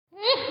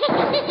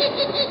The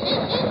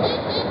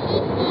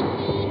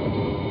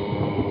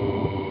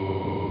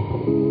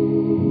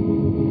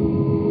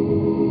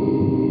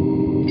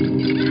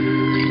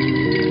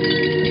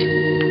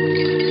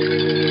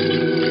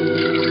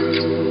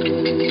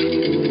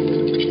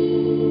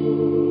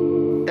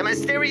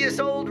Mysterious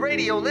Old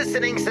Radio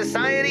Listening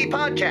Society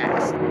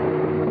podcast.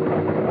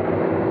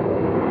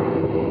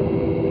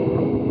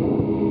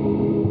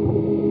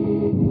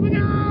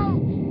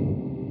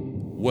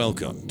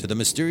 Welcome to the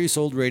Mysterious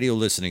Old Radio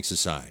Listening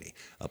Society,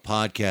 a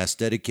podcast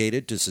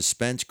dedicated to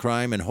suspense,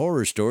 crime, and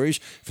horror stories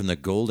from the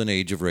golden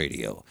age of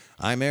radio.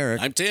 I'm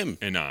Eric. I'm Tim.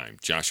 And I'm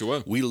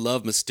Joshua. We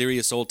love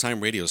mysterious old-time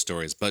radio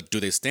stories, but do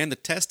they stand the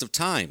test of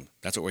time?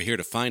 That's what we're here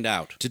to find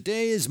out.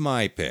 Today is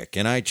my pick,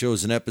 and I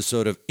chose an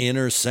episode of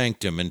Inner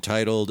Sanctum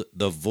entitled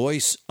The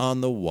Voice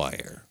on the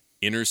Wire.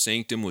 Inner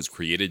Sanctum was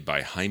created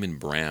by Hyman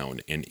Brown,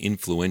 an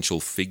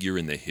influential figure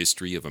in the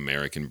history of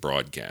American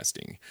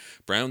broadcasting.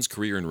 Brown's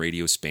career in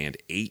radio spanned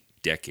 8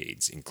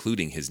 decades,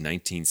 including his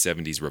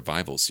 1970s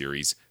revival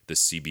series, the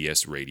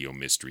CBS Radio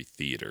Mystery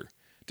Theater.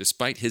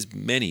 Despite his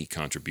many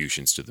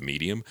contributions to the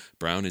medium,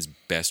 Brown is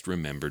best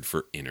remembered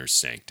for Inner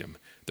Sanctum.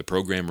 The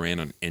program ran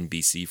on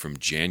NBC from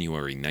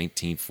January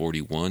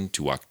 1941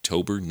 to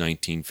October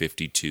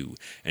 1952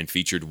 and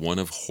featured one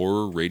of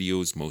horror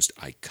radio's most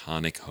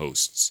iconic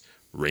hosts,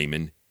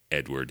 Raymond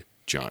Edward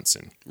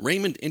Johnson.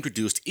 Raymond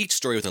introduced each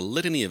story with a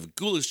litany of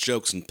ghoulish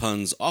jokes and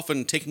puns,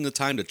 often taking the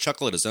time to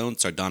chuckle at his own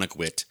sardonic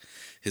wit.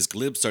 His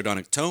glib,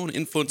 sardonic tone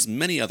influenced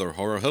many other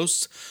horror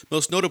hosts,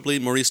 most notably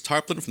Maurice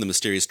Tarplin from The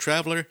Mysterious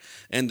Traveler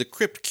and the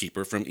Crypt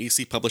Keeper from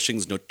EC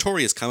Publishing's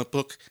notorious comic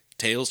book,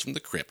 Tales from the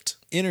Crypt.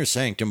 Inner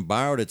Sanctum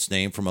borrowed its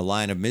name from a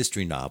line of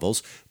mystery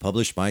novels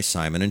published by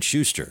Simon &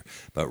 Schuster,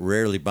 but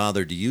rarely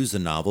bothered to use the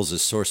novels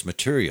as source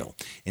material.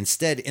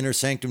 Instead, Inner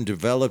Sanctum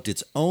developed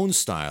its own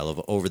style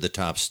of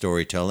over-the-top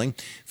storytelling,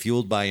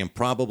 fueled by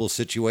improbable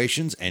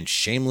situations and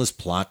shameless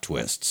plot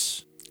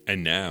twists.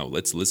 And now,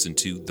 let's listen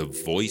to The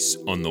Voice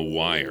on the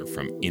Wire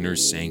from Inner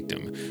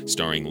Sanctum,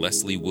 starring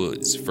Leslie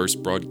Woods,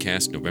 first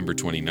broadcast November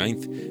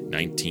 29th,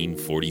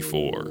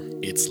 1944.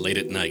 It's late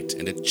at night,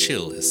 and a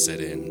chill has set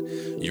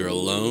in. You're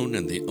alone,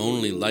 and the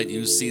only light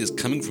you see is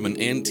coming from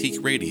an antique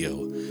radio.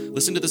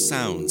 Listen to the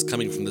sounds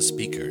coming from the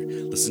speaker,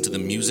 listen to the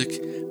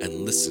music,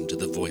 and listen to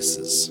the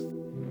voices.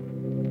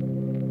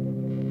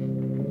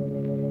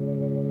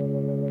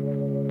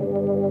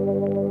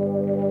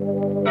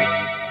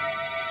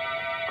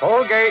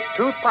 Colgate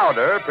Tooth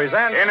Powder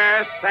presents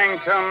Inner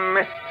Sanctum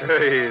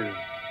Mysteries.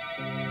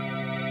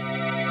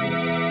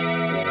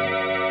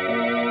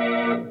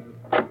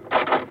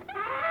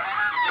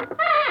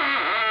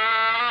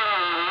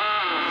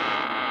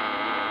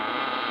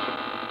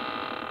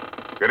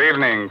 Good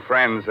evening,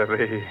 friends of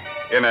the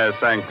Inner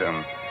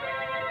Sanctum.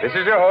 This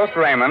is your host,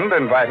 Raymond,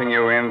 inviting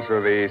you in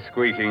through the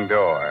squeaking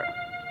door.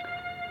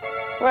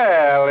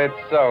 Well,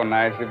 it's so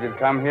nice if you'd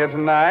come here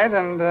tonight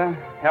and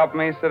help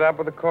me sit up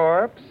with the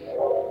corpse.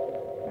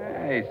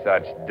 Hey,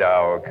 such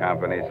dull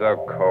company, so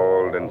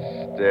cold and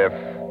stiff,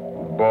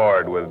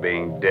 bored with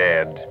being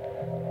dead.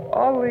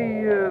 All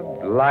the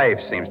life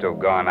seems to have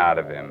gone out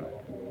of him.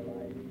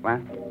 What?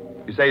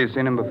 You say you've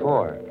seen him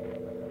before?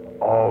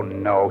 Oh,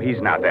 no,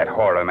 he's not that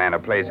horror man who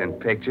plays in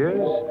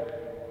pictures.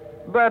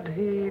 But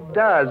he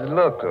does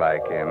look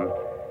like him.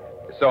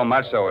 So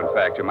much so, in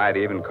fact, you might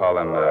even call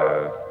him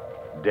a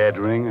dead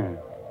ringer.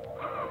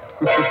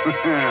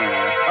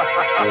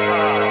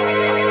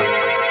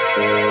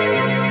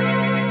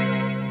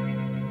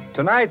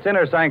 Tonight's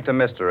Inner Sanctum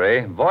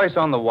Mystery, Voice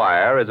on the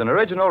Wire, is an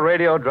original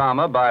radio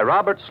drama by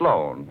Robert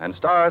Sloan and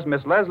stars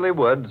Miss Leslie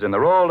Woods in the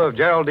role of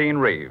Geraldine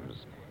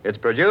Reeves. It's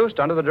produced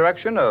under the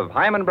direction of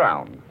Hyman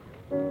Brown.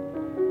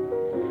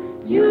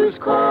 Use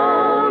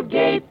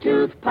Colgate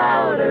tooth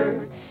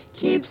powder.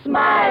 Keep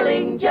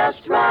smiling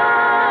just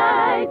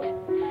right.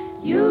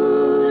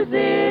 Use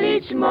it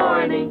each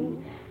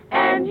morning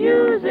and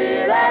use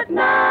it at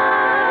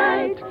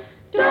night.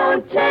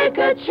 Don't take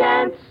a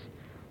chance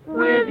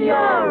with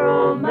your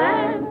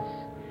romance.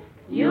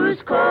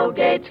 Use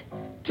Colgate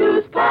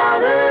tooth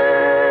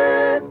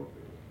powder.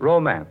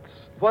 Romance.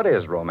 What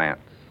is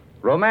romance?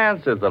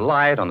 Romance is the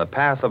light on the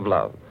path of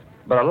love,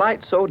 but a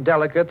light so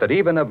delicate that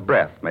even a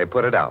breath may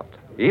put it out.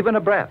 Even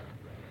a breath.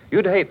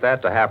 You'd hate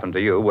that to happen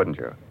to you, wouldn't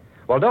you?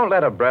 Well, don't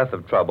let a breath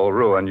of trouble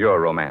ruin your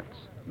romance.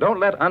 Don't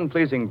let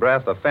unpleasing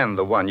breath offend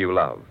the one you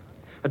love.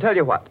 I tell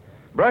you what,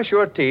 brush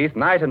your teeth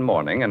night and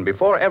morning and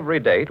before every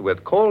date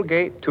with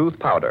Colgate tooth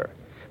powder.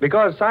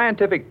 Because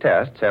scientific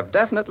tests have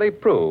definitely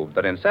proved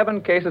that in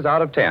 7 cases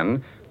out of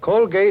 10,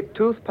 Colgate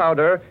tooth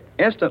powder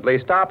instantly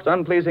stops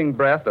unpleasing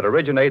breath that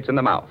originates in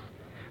the mouth.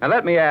 And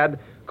let me add,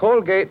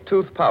 Colgate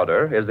tooth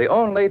powder is the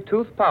only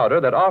tooth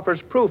powder that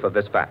offers proof of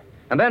this fact.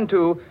 And then,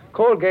 too,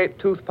 Colgate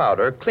tooth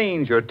powder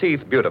cleans your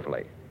teeth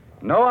beautifully.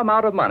 No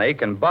amount of money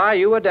can buy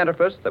you a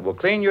dentifrice that will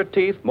clean your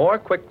teeth more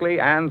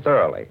quickly and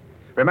thoroughly.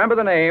 Remember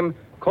the name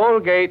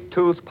Colgate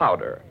tooth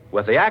powder,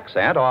 with the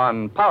accent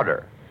on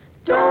powder.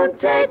 Don't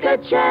take a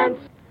chance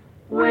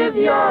with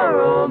your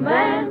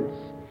romance.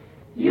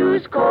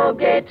 Use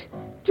Colgate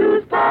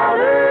tooth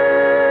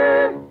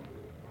powder.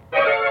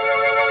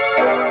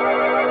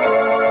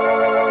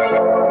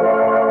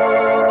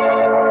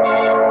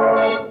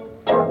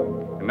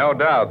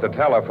 doubt the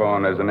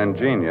telephone is an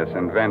ingenious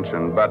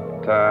invention, but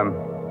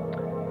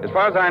as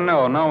far as I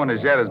know, no one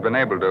as yet has been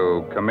able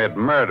to commit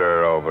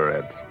murder over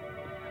it,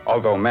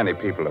 although many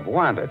people have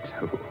wanted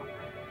to.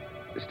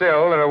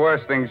 Still, there are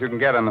worse things you can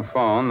get on the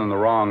phone than the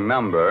wrong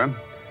number,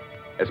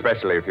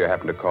 especially if you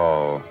happen to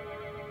call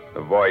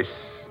the voice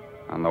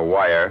on the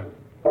wire.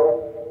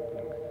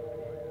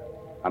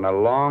 On a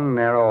long,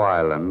 narrow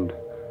island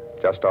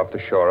just off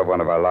the shore of one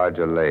of our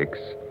larger lakes,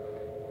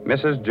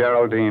 Mrs.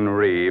 Geraldine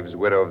Reeves,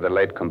 widow of the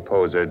late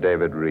composer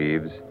David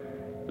Reeves,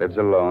 lives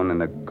alone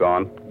in a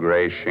gaunt,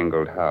 gray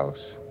shingled house.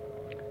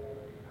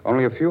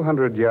 Only a few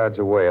hundred yards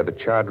away are the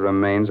charred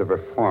remains of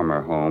her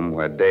former home,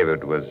 where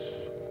David was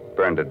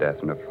burned to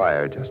death in a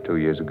fire just 2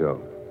 years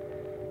ago.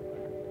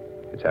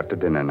 It's after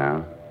dinner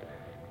now,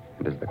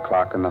 and as the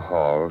clock in the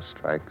hall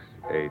strikes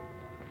 8.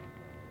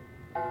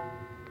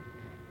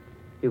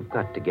 You've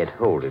got to get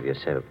hold of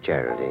yourself,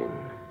 Geraldine.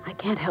 I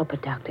can't help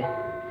it, Doctor.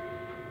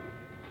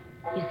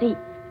 You see,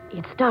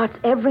 it starts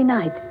every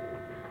night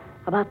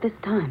about this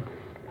time.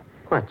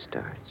 What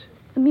starts?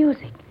 The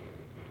music.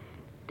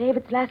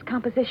 David's last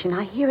composition.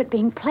 I hear it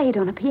being played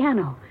on a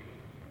piano.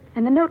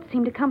 And the notes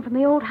seem to come from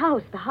the old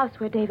house, the house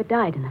where David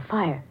died in the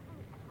fire.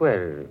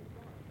 Well,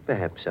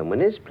 perhaps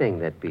someone is playing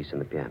that piece on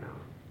the piano.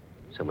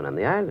 Someone on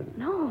the island.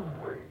 No.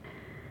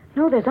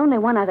 No, there's only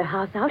one other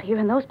house out here,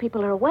 and those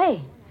people are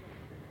away.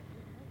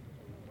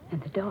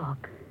 And the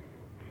dog.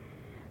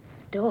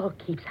 The dog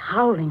keeps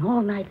howling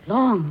all night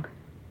long.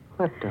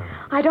 What dog?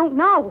 I don't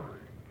know.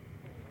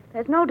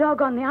 There's no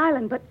dog on the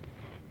island, but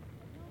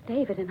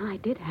David and I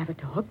did have a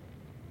dog.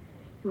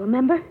 You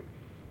remember?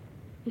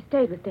 He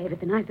stayed with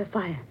David the night of the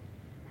fire.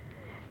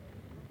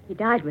 He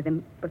died with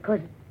him because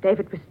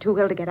David was too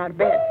ill to get out of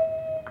bed.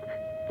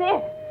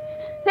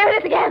 There it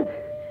is again.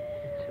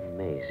 It's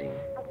amazing.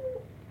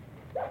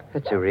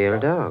 That's a real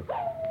dog.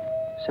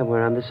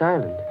 Somewhere on this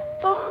island.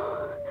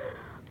 Oh,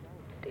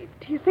 do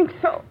you think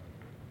so?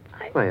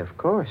 Why, of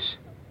course.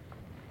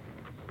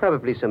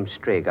 Probably some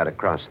stray got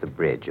across the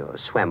bridge or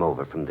swam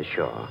over from the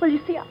shore. Well, you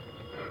see,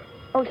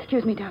 Oh,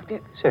 excuse me, Doctor.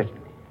 Certainly.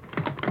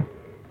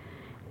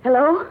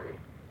 Hello?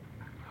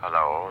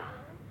 Hello?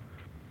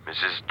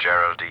 Mrs.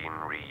 Geraldine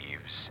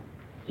Reeves.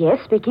 Yes,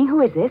 speaking.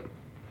 Who is this?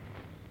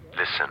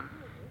 Listen.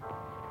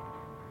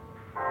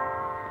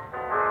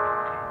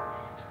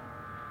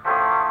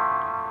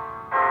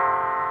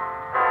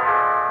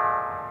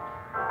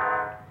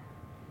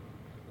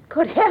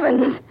 Good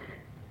heavens.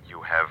 You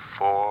have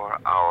 4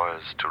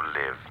 hours to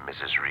live,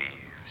 Mrs.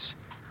 Reeves.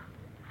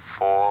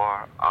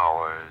 4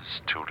 hours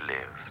to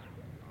live.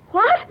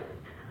 What?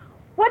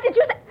 What did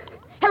you say?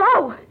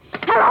 Hello?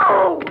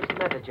 Hello? What's the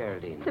matter,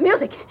 Geraldine? The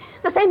music.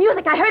 The same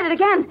music. I heard it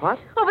again. What?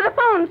 Over the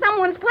phone.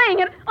 Someone's playing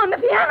it on the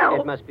piano.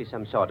 It must be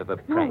some sort of a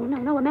prank.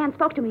 No. A man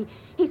spoke to me.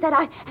 He said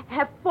I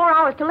have 4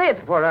 hours to live.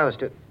 4 hours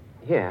to...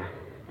 Here.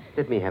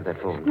 Let me have that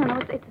phone. No,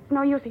 it's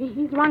no use.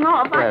 He's rung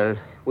off. Well,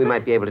 we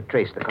might be able to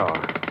trace the call.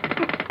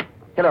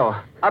 Hello.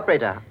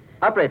 Operator.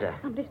 Operator.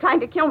 Somebody's trying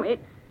to kill me.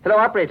 Hello,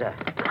 operator.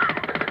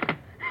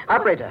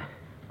 Operator.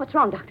 What's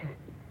wrong, Doctor?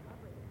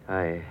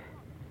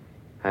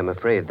 I'm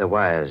afraid the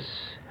wires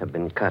have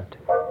been cut.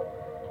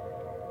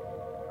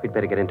 We'd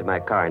better get into my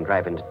car and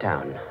drive into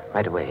town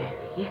right away.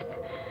 Yes,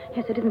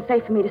 it isn't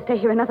safe for me to stay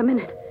here another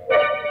minute.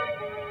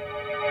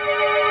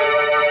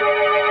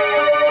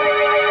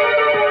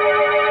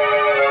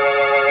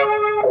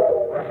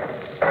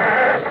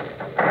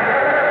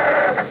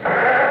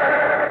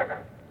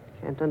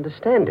 Can't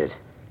understand it.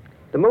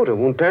 The motor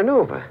won't turn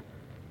over.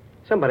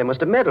 Somebody must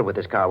have meddled with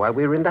this car while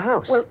we were in the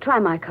house. Well, try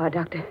my car,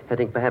 Doctor. I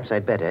think perhaps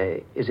I'd better.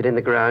 Is it in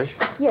the garage?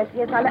 Yes,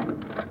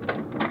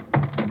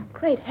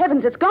 Great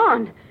heavens, it's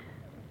gone.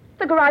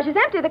 The garage is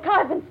empty. The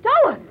car's been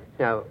stolen.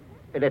 Now,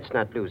 let's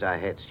not lose our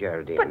heads,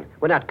 Geraldine. But...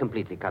 We're not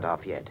completely cut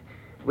off yet.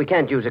 We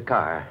can't use a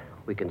car.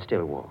 We can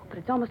still walk. But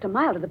it's almost a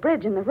mile to the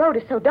bridge, and the road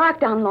is so dark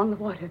down along the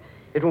water.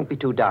 It won't be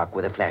too dark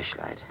with a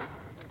flashlight.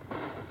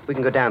 We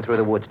can go down through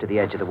the woods to the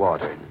edge of the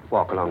water and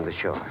walk along the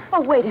shore.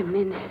 Oh, wait a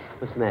minute.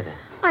 What's the matter?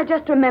 I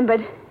just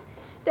remembered.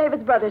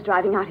 David's brother's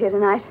driving out here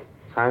tonight.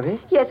 Harvey?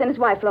 Yes, and his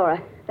wife,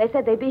 Laura. They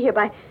said they'd be here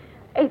by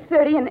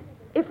 8:30, and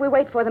if we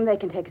wait for them, they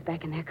can take us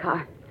back in their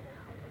car.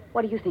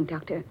 What do you think,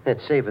 Doctor?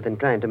 That's safer than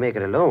trying to make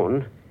it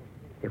alone.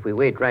 If we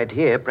wait right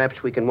here,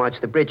 perhaps we can watch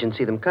the bridge and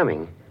see them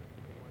coming.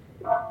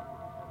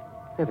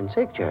 Heaven's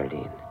sake,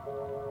 Geraldine.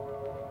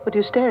 What are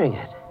you staring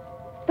at?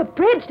 The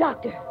bridge,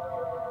 Doctor.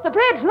 The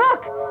bridge,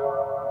 look.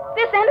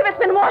 This end of it's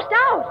been washed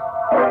out.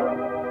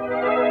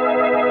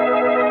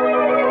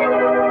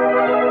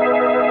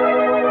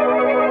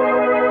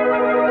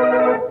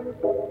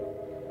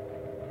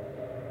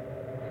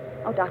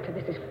 Oh, Doctor,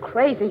 this is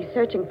crazy,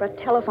 searching for a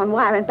telephone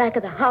wire in back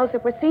of the house.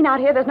 If we're seen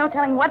out here, there's no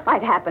telling what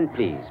might happen.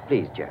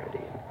 Please,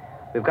 Geraldine.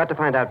 We've got to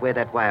find out where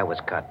that wire was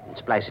cut and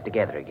splice it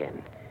together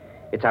again.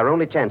 It's our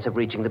only chance of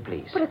reaching the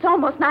police. But it's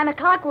almost 9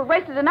 o'clock. We've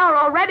wasted an hour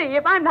already.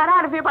 If I'm not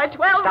out of here by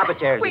 12... Stop it,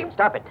 Geraldine.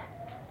 Stop it.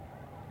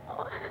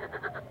 Oh,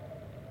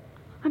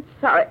 I'm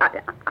sorry.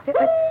 I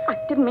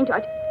didn't mean to.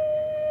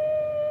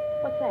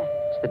 What's that?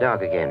 It's the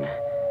dog again.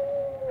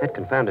 That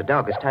confounded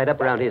dog is tied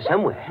up around here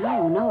somewhere.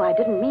 No, I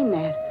didn't mean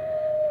that.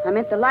 I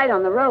meant the light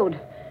on the road.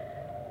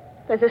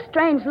 There's a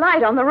strange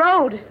light on the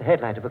road. The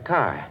headlight of a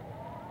car.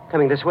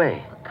 Coming this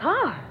way. A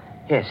car?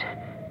 Yes.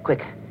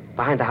 Quick.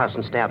 Behind the house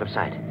and stay out of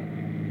sight.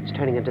 It's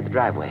turning into the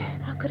driveway.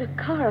 How could a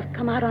car have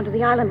come out onto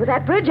the island with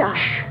that bridge out?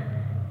 Shh.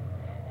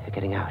 They're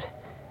getting out.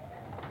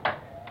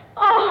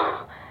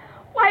 Oh,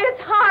 why,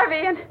 it's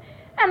Harvey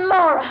and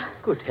Laura.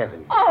 Good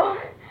heavens. Oh,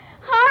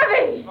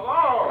 Harvey!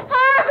 Hello?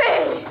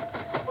 Harvey!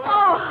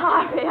 Oh,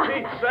 Harvey.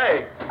 Pete's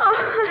sake.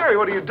 Oh. Jerry,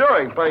 what are you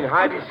doing? Playing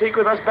hide-and-seek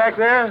with us back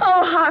there?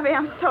 Oh, Harvey,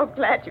 I'm so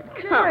glad you've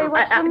come. Jerry,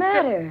 what's the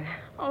matter?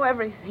 Oh,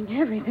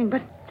 everything.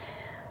 But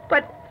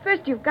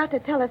first you've got to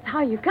tell us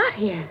how you got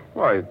here.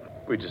 Why,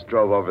 we just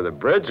drove over the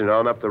bridge and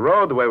on up the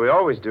road the way we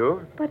always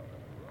do. But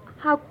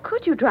how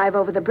could you drive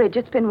over the bridge?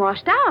 It's been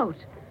washed out.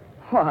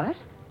 What?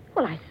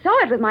 Well, I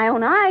saw it with my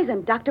own eyes,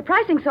 and Dr.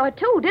 Pricing saw it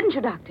too, didn't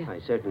you, Doctor? I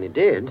certainly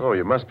did. Oh,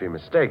 you must be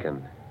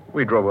mistaken.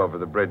 We drove over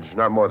the bridge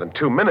not more than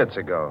 2 minutes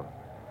ago.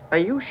 Are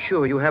you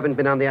sure you haven't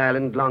been on the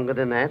island longer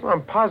than that? Well,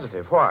 I'm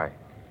positive. Why?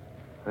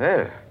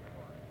 Well,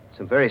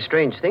 some very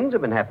strange things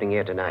have been happening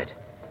here tonight.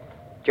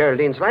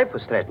 Geraldine's life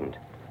was threatened.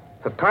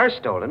 Her car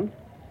stolen,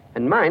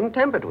 and mine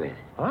tampered with.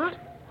 What?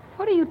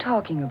 What are you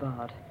talking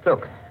about?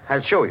 Look,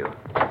 I'll show you.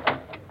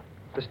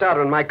 The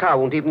starter in my car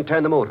won't even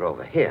turn the motor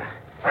over. Here.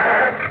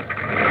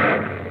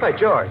 By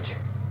George.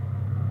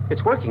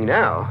 It's working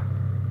now.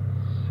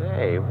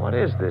 Say, what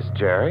is this,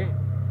 Jerry?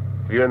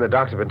 Have you and the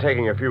doctor been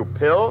taking a few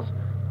pills?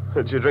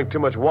 Or did you drink too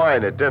much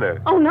wine at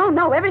dinner? Oh,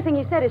 no. Everything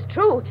he said is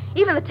true.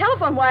 Even the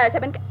telephone wires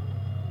have been...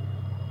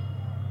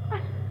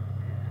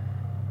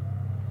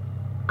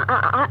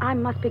 I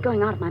must be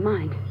going out of my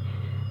mind.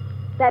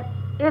 That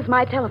is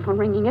my telephone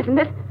ringing, isn't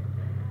it?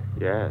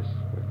 Yes,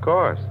 of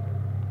course.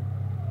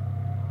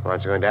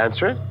 Aren't you going to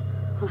answer it?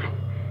 Well,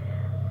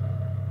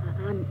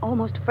 I'm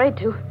almost afraid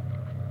to.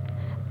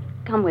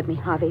 Come with me,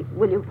 Harvey,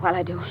 will you, while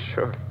I do?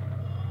 Sure.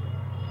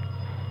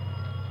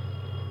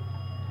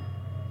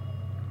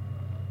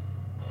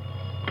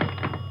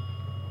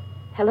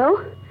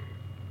 Hello?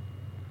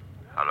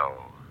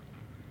 Hello.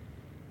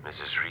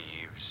 Mrs.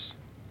 Reeves.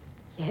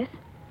 Yes?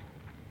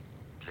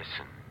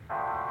 Listen.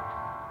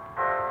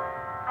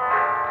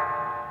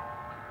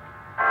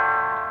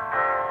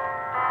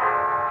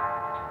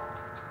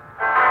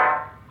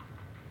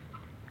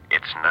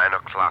 It's 9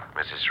 o'clock,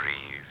 Mrs.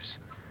 Reeves.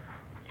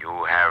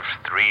 You have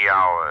 3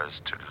 hours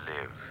to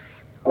live.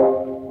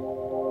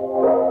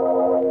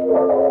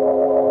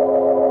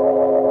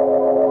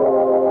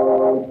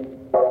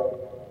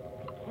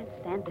 I can't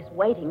stand this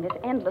waiting, this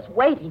endless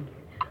waiting.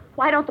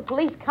 Why don't the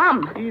police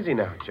come? Easy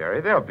now,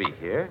 Jerry. They'll be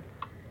here.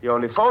 You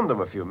only phoned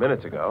them a few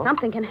minutes ago.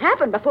 Something can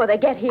happen before they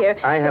get here.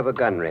 I have a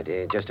gun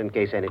ready, just in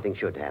case anything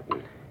should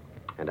happen.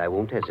 And I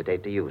won't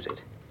hesitate to use it.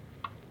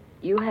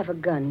 You have a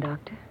gun,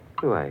 Doctor?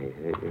 Why,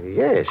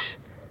 yes.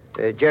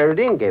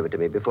 Geraldine gave it to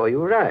me before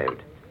you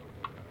arrived.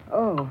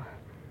 Oh.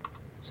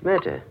 What's the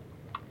matter?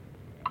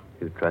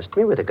 You trust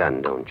me with a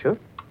gun, don't you?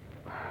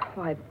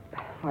 Why,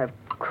 of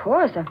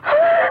course.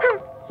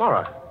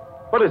 Laura,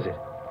 what is it?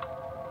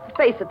 A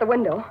face at the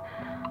window.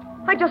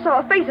 I just saw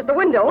a face at the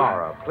window.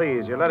 Laura,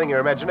 please, you're letting your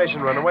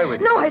imagination run away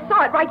with you. No, I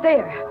saw it right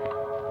there. It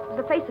was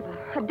the face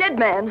of a dead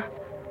man.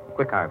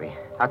 Quick, Harvey.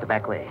 Out the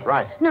back way.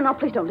 Right. No,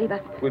 please don't leave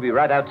us. We'll be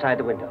right outside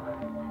the window.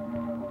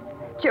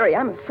 Jerry,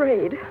 I'm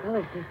afraid. Well,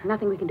 there's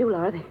nothing we can do,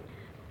 Laura.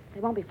 They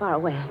won't be far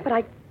away.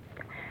 But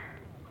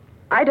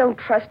I don't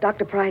trust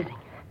Dr. Pricing.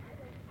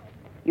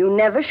 You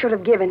never should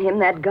have given him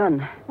that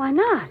gun. Why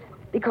not?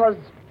 Because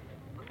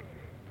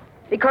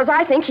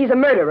I think he's a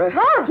murderer.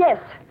 Laura!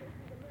 Yes.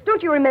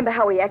 Don't you remember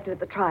how he acted at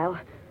the trial?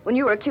 When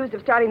you were accused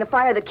of starting the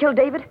fire that killed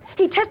David?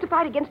 He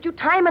testified against you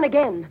time and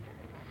again.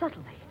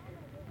 Subtly.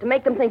 To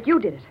make them think you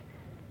did it.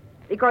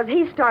 Because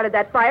he started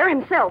that fire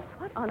himself.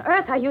 What on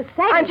earth are you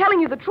saying? I'm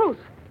telling you the truth.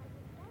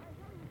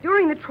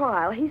 During the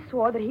trial, he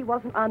swore that he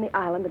wasn't on the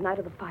island the night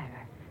of the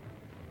fire.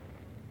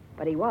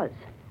 But he was.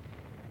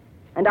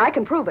 And I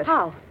can prove it.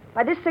 How?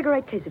 By this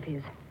cigarette case of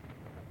his.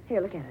 Here,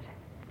 look at it.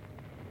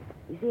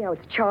 You see how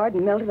it's charred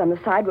and melted on the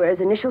side where his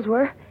initials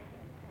were?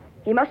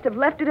 He must have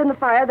left it in the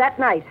fire that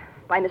night,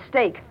 by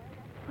mistake.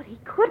 But he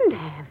couldn't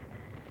have.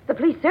 The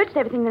police searched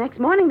everything the next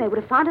morning. They would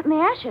have found it in the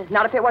ashes.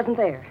 Not if it wasn't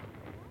there.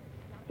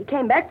 He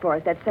came back for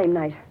it that same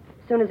night,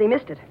 as soon as he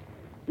missed it,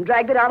 and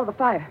dragged it out of the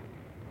fire.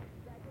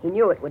 He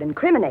knew it would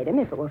incriminate him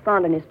if it were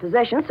found in his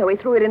possession, so he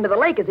threw it into the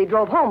lake as he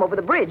drove home over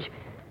the bridge.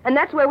 And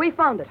that's where we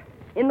found it,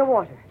 in the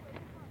water.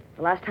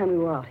 The last time we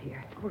were out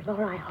here. Oh,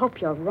 Laura, I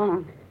hope you're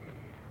wrong.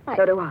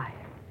 So do I.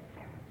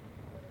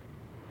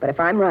 But if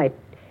I'm right,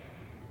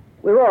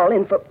 we're all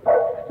in for...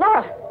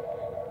 Laura!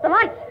 The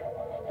lights!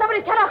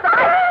 Somebody's cut off the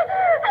lights!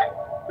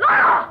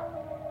 Laura!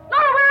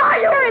 Laura, where are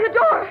you? Carry the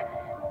door!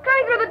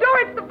 Coming through the door,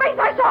 it's the face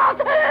I saw!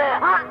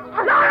 Laura!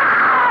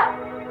 Laura!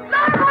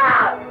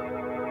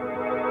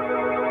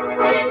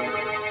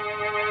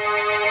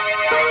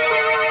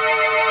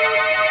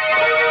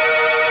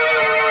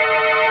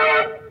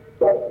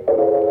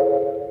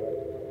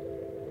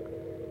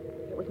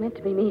 It was meant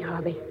to be me,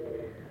 Harvey.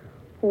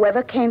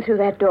 Whoever came through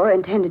that door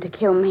intended to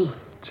kill me.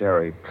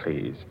 Jerry,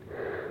 please.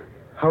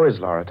 How is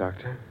Laura,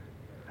 Doctor?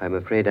 I'm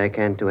afraid I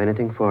can't do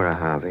anything for her,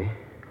 Harvey.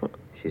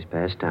 She's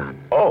passed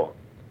on. Oh.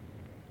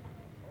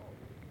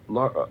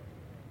 Laura.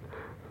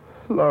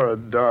 Laura,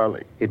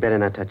 darling. You'd better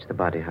not touch the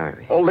body,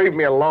 Harvey. Oh, leave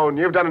me alone.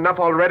 You've done enough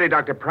already,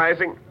 Dr.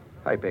 Pricing.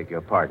 I beg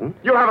your pardon.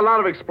 You'll have a lot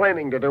of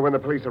explaining to do when the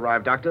police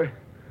arrive, Doctor.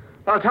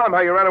 I'll tell them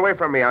how you ran away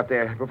from me out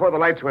there before the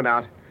lights went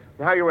out,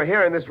 and how you were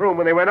here in this room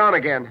when they went on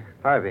again.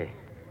 Harvey,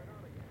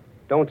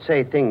 don't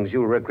say things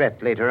you'll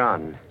regret later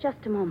on.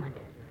 Just a moment.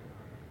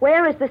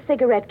 Where is the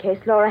cigarette case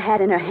Laura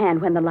had in her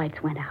hand when the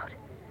lights went out?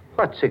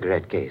 What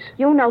cigarette case?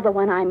 You know the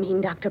one I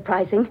mean, Dr.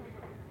 Pricing.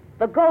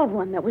 The gold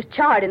one that was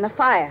charred in the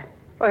fire.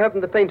 I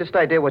haven't the faintest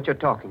idea what you're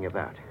talking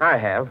about. I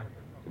have.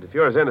 And if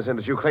you're as innocent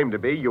as you claim to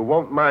be, you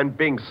won't mind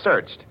being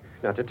searched.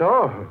 Not at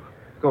all.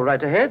 Go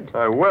right ahead.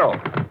 I will.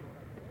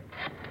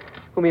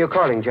 Whom are you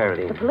calling,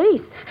 Geraldine? The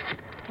police.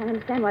 Can't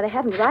understand why they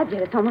haven't arrived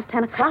yet. It's almost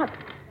 10 o'clock.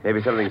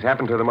 Maybe something's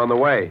happened to them on the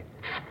way.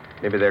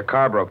 Maybe their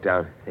car broke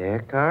down. Their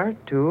car,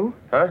 too?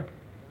 Huh?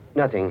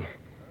 Nothing.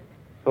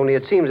 Only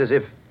it seems as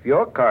if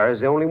your car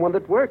is the only one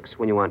that works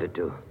when you want it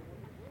to.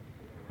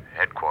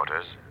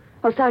 Headquarters.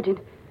 Oh, Sergeant.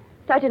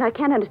 Sergeant, I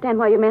can't understand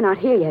why your men aren't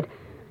here yet.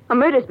 A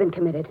murder's been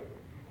committed.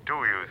 Do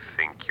you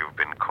think you've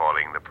been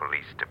calling the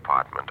police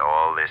department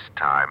all this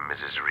time,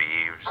 Mrs.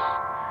 Reeves?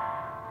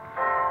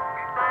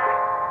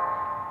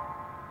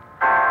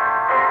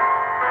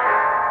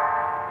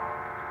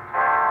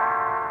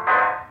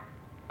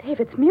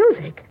 David's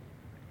music.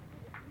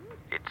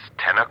 It's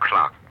 10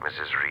 o'clock,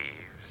 Mrs. Reeves.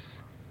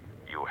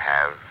 You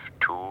have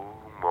 2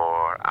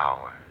 more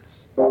hours.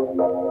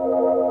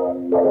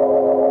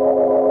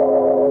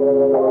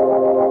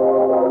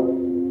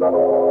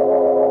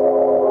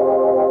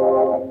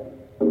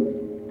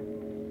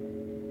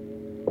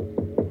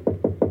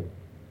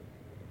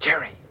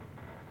 Jerry,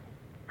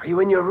 are you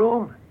in your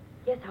room?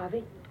 Yes,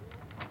 Harvey.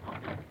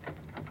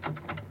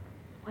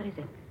 What is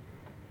it?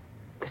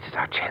 This is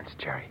our chance,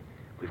 Jerry.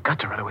 We've got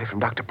to run away from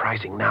Dr.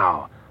 Pricing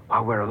now,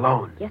 while we're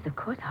alone. Yes, of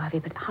course, Harvey,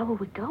 but how will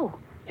we go?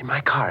 In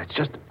my car. It's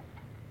just...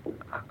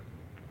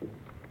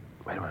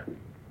 Wait a minute.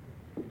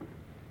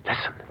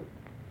 Listen.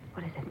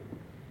 What is it?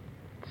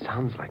 It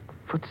sounds like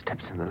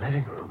footsteps in the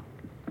living room.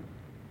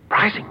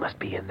 Pricing must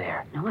be in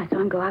there. No, I saw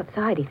him go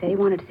outside. He said he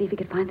wanted to see if he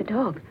could find the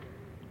dog.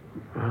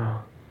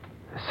 Well,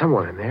 there's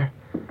someone in there.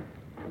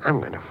 I'm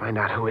going to find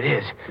out who it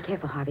is. Be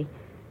careful, Harvey.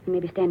 He may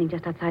be standing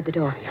just outside the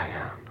door.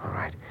 Yeah. All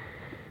right.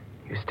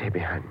 You stay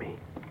behind me.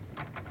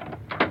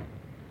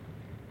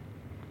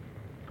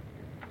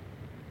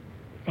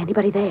 Is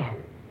anybody there?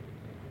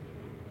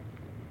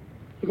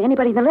 Is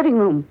anybody in the living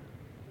room?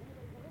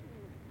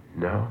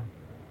 No.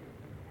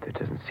 There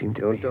doesn't seem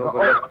to Don't be.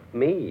 overlook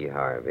me,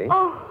 Harvey.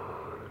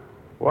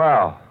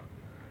 Well,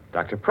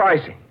 Dr.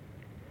 Pricing,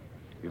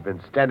 you've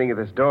been standing at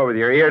this door with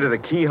your ear to the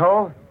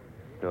keyhole?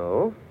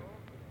 No,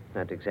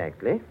 not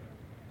exactly.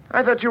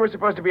 I thought you were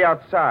supposed to be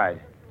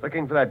outside,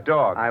 looking for that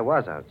dog. I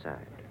was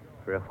outside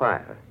for a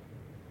while.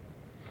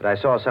 But I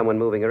saw someone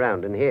moving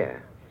around in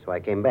here, so I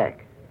came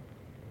back.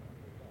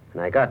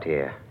 When I got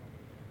here,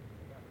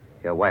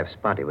 your wife's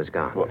body was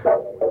gone.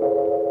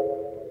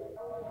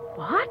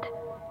 What?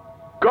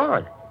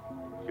 Gone?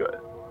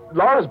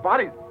 Laura's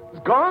body is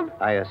gone?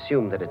 I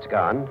assume that it's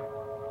gone.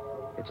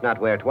 It's not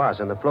where it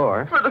was on the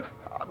floor.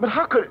 But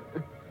how could it...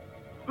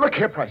 Look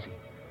here, Pricey.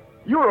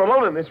 You were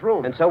alone in this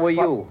room. And so were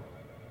you.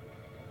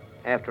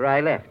 After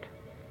I left.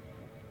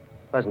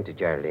 Wasn't it,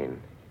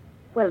 Geraldine?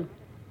 Well,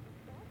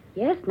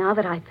 yes, now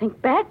that I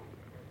think back,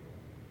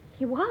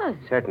 he was.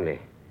 Certainly.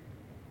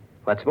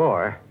 What's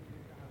more,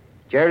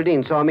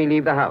 Geraldine saw me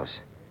leave the house.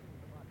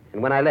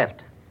 And when I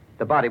left,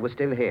 the body was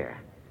still here.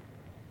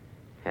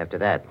 After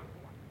that,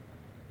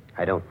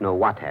 I don't know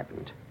what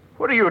happened.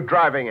 What are you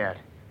driving at?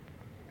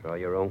 Draw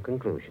your own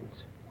conclusions.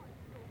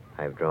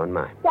 I've drawn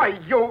mine. Why,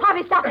 you...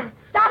 Harvey, stop it!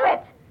 Stop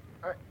it!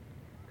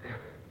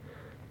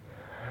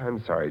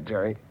 I'm sorry,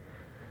 Jerry.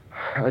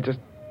 I just...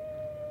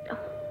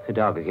 The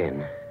dog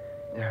again.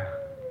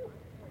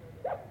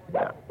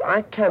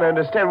 I can't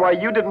understand why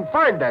you didn't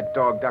find that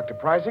dog, Dr.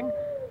 Pricing.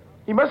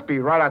 He must be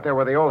right out there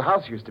where the old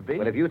house used to be.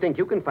 But if you think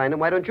you can find him,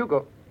 why don't you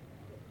go?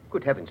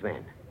 Good heavens,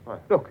 man.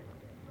 What? Look.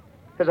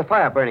 There's a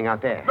fire burning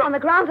out there. On the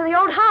grounds of the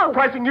old house.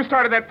 Pricing, you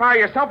started that fire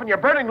yourself, and you're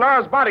burning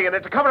Laura's body in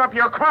it to cover up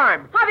your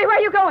crime. Harvey, where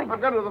are you going?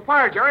 I'm going to the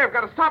fire, Jerry. I've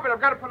got to stop it.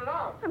 I've got to put it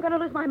out. I'm going to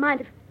lose my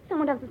mind if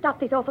someone doesn't stop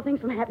these awful things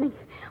from happening.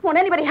 Won't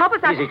anybody help us?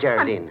 Easy,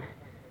 Geraldine.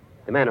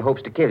 The man who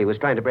hopes to kill you was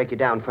trying to break you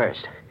down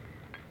first.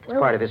 It's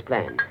part of his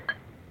plan.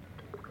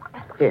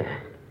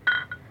 Here.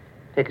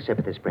 Take a sip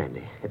of this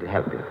brandy. It'll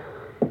help you.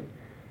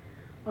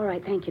 All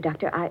right, thank you,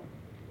 Doctor.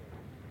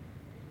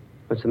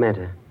 What's the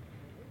matter?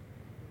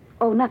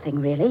 Oh, nothing,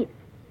 really.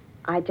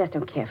 I just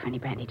don't care for any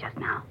brandy just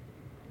now.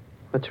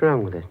 What's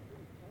wrong with it?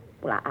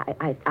 Well,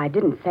 I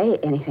didn't say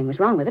anything was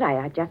wrong with it.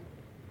 I just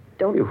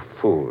don't... You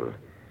fool.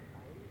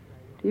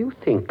 Do you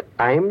think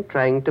I'm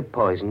trying to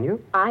poison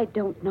you? I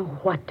don't know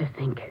what to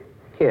think.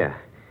 Here.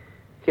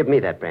 Give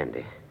me that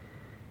brandy.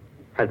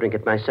 I'll drink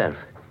it myself.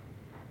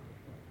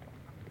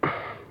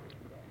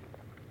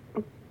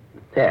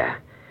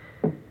 There.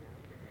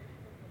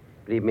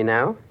 Believe me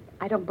now?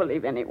 I don't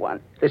believe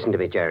anyone. Listen to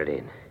me,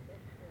 Geraldine.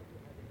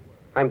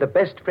 I'm the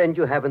best friend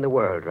you have in the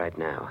world right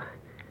now.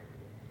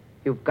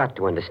 You've got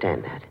to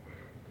understand that.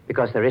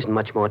 Because there isn't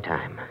much more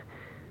time.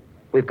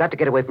 We've got to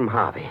get away from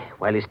Harvey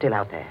while he's still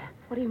out there.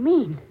 What do you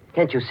mean?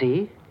 Can't you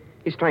see?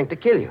 He's trying to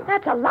kill you.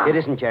 That's a lie. It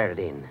isn't,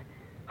 Geraldine.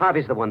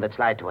 Harvey's the one that's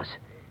lied to us.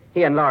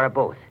 He and Laura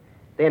both.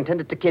 They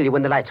intended to kill you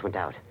when the lights went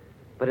out.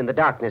 But in the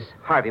darkness,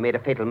 Harvey made a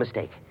fatal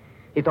mistake.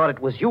 He thought it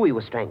was you he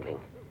was strangling,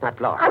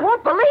 not Laura. I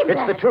won't believe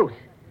that. It's the truth.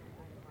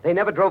 They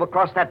never drove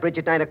across that bridge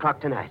at 9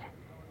 o'clock tonight.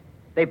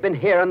 They've been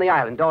here on the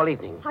island all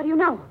evening. How do you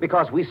know?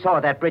 Because we saw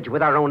that bridge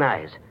with our own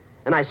eyes.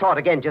 And I saw it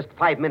again just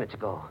 5 minutes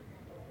ago.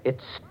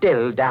 It's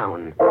still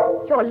down.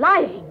 You're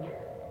lying.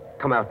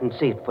 Come out and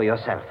see it for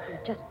yourself.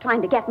 You're just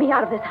trying to get me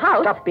out of this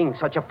house. Stop being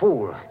such a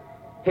fool.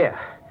 Here.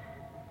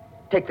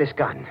 Take this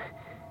gun.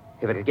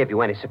 If it'll give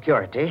you any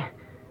security,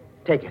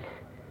 take it.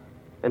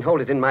 And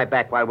hold it in my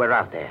back while we're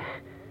out there.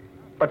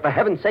 But for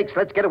heaven's sakes,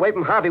 let's get away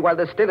from Harvey while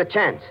there's still a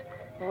chance.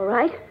 All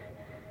right.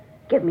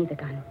 Give me the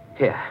gun.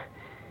 Here.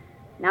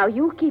 Now,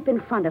 you keep in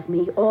front of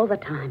me all the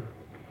time.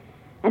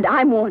 And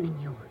I'm warning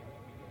you.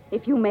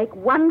 If you make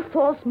one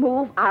false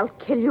move, I'll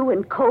kill you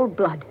in cold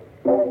blood.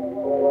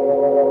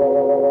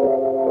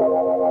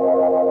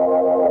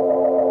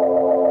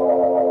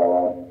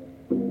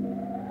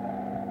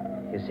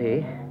 You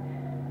see,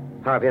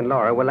 Harvey and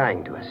Laura were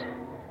lying to us.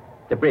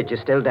 The bridge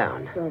is still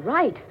down. You're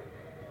right.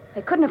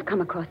 They couldn't have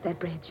come across that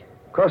bridge.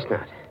 Of course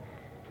not.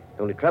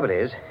 The only trouble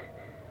is,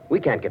 we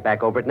can't get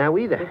back over it now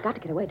either. We've got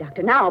to get away,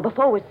 Doctor, now,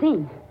 before we're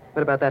seen.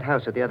 What about that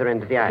house at the other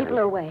end of the island? People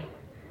are away.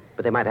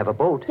 But they might have a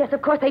boat. Yes,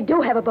 of course they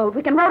do have a boat.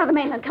 We can row to the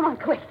mainland. Come on,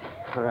 quick.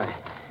 All right.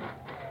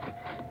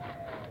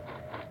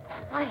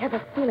 I have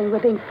a feeling we're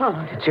being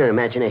followed. It's your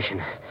imagination.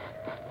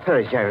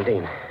 Hurry,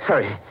 Geraldine.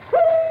 Hurry.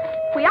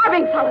 We are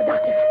being followed,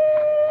 Doctor.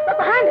 Look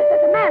behind us.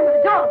 There's a man with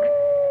a dog.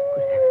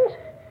 Good heavens.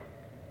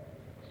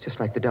 It's just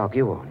like the dog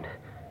you owned.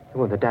 The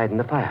one that died in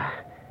the fire.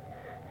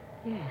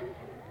 Yes.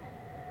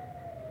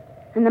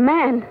 And the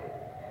man...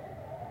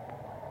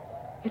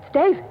 It's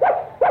Dave.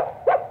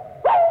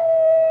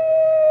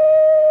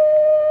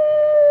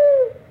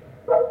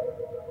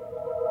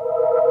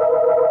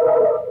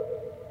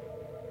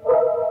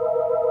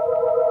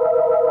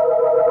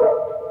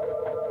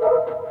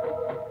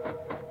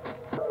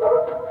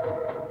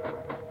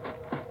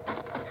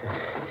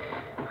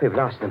 We've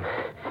lost them.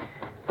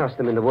 Lost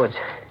them in the woods.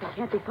 They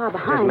can't be far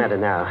Doesn't behind. matter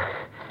now.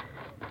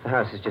 The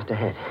house is just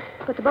ahead.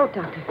 But the boat,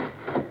 Doctor.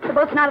 The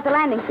boat's not at the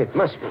landing. It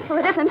must be. Well,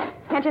 it isn't.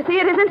 Can't you see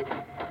it isn't?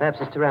 Perhaps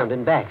it's around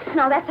and back.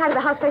 No, that side of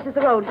the house faces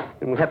the road.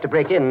 And we'll have to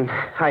break in and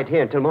hide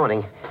here until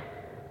morning.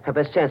 Our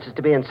best chance is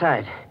to be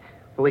inside,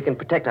 where we can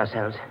protect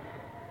ourselves.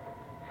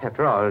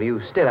 After all,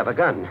 you still have a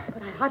gun.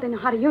 But I hardly know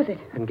how to use it.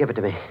 And give it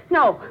to me.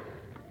 No.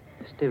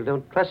 You still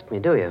don't trust me,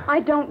 do you?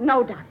 I don't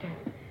know, Doctor.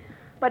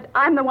 But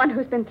I'm the one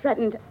who's been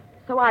threatened,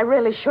 so I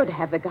really should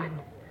have the gun.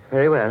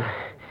 Very well.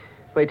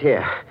 Wait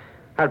here.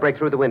 I'll break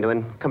through the window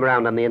and come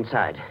around on the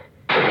inside.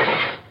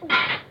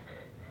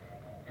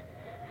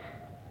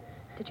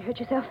 Did you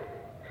hurt yourself?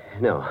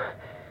 No.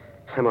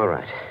 I'm all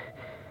right.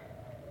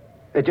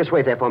 Just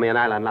wait there for me and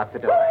I'll unlock the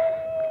door.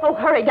 Oh,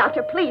 hurry,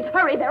 Doctor, please.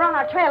 Hurry. They're on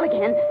our trail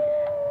again.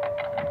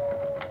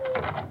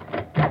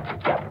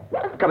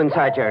 Come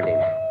inside,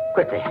 Geraldine.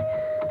 Quickly.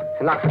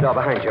 And lock the door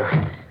behind you.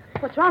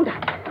 What's wrong,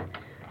 Doctor?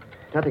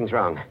 Nothing's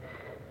wrong.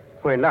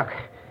 We're in luck.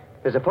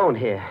 There's a phone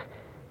here.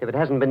 If it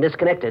hasn't been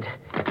disconnected.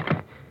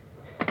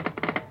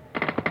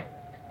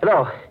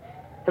 Hello.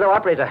 Hello,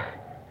 operator.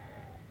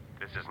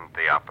 This isn't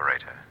the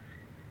operator.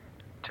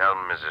 Tell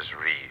Mrs.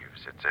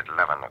 Reeves it's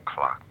 11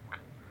 o'clock.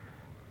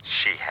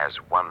 She has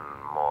one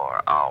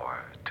more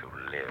hour to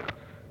live.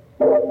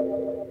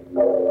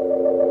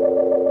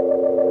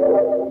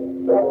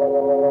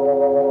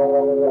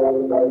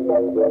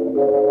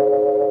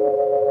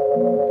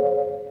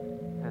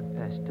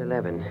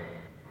 11.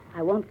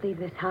 I won't leave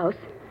this house.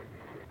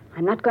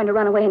 I'm not going to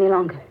run away any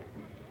longer.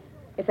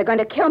 If they're going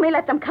to kill me,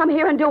 let them come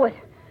here and do it.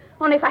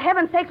 Only for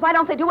heaven's sakes, why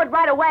don't they do it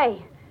right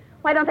away?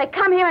 Why don't they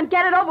come here and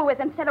get it over with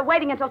instead of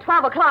waiting until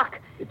 12 o'clock?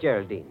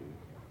 Geraldine,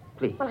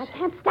 please. Well, I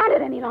can't stand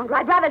it any longer.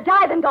 I'd rather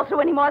die than go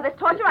through any more of this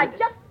torture. I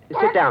just...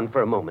 Sit down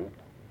for a moment.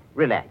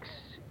 Relax.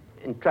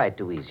 And try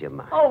to ease your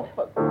mind. Oh,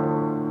 for...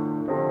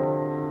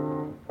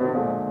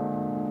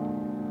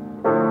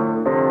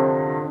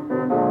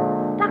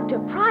 Dr.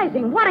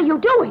 Prizing, what are you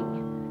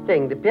doing?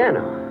 Playing the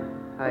piano.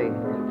 I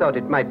thought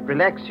it might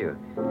relax you.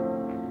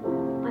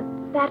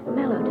 But that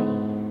melody...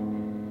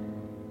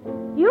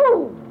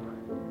 You!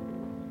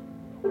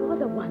 You're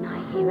the one I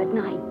hear at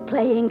night,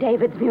 playing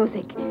David's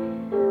music.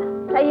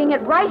 Playing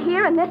it right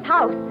here in this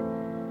house.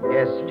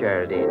 Yes,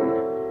 Geraldine.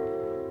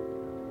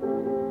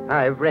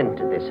 I've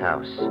rented this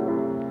house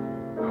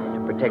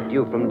to protect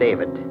you from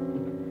David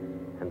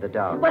and the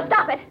dog. Well,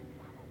 stop it!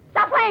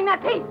 Stop playing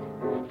that piece!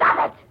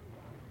 Stop it!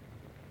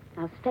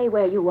 Now stay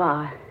where you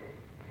are.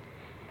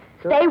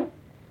 Stay...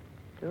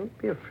 Don't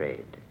be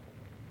afraid.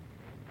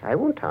 I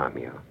won't harm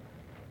you.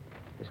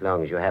 As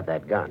long as you have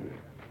that gun.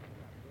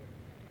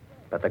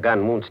 But the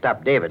gun won't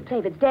stop David.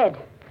 David's dead.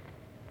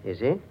 Is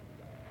he?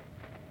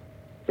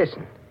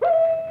 Listen.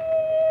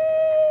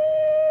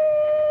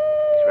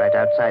 He's right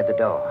outside the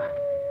door.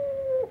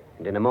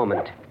 And in a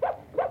moment,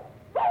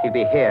 he'll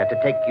be here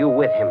to take you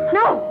with him.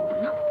 No!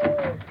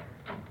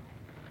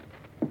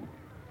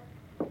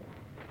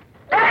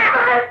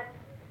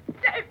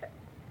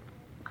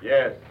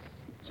 Yes,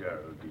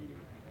 Geraldine.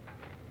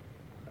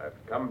 I've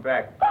come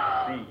back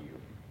to see you.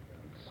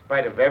 In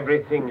spite of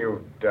everything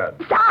you've done.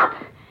 Stop!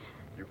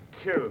 You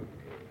killed me,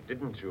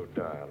 didn't you,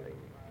 darling?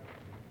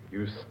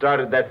 You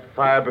started that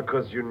fire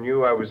because you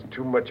knew I was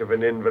too much of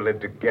an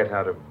invalid to get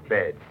out of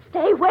bed.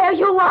 Stay where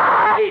you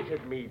are!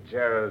 Hated me,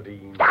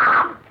 Geraldine.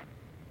 Stop!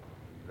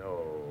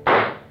 No.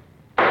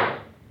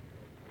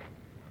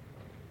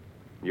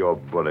 Your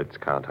bullets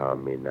can't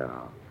harm me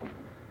now.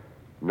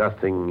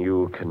 Nothing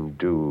you can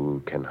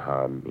do can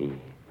harm me.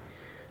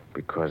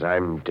 Because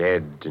I'm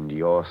dead and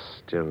you're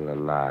still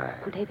alive.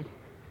 Oh, David.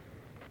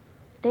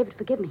 David,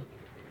 forgive me.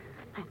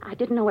 I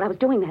didn't know what I was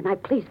doing that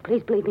night. Please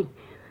believe me.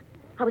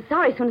 I was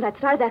sorry as soon as I'd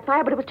started that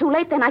fire, but it was too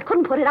late then. I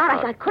couldn't put it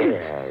out. I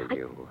couldn't.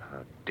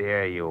 How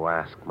dare you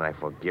ask my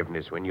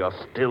forgiveness when you're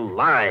still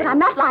lying? But I'm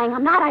not lying.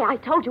 I'm not. I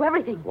told you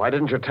everything. Why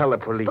didn't you tell the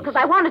police? Because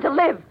I wanted to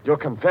live. You'll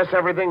confess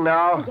everything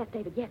now? Yes,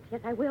 David, yes,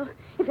 I will.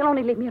 If you'll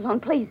only leave me alone,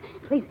 please.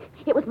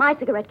 It was my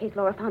cigarette case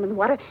Laura found in the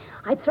water.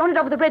 I'd thrown it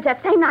over the bridge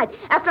that same night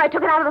after I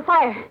took it out of the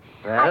fire.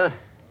 Well,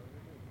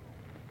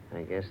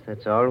 I guess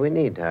that's all we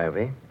need,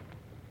 Harvey.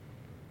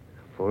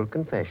 A full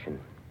confession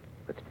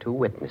with 2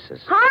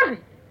 witnesses. Harvey!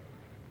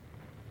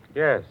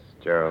 Yes,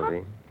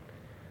 Geraldine.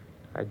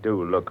 I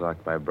do look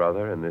like my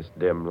brother in this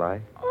dim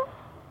light.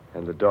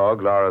 And the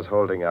dog Laura's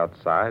holding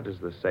outside is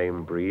the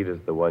same breed as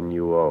the one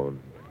you own.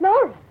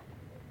 Laura!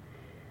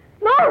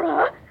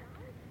 Laura!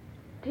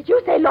 Did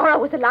you say Laura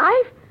was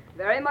alive?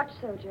 Very much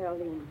so,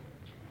 Geraldine.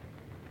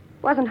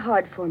 Wasn't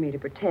hard for me to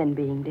pretend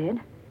being dead.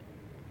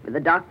 With the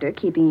doctor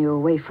keeping you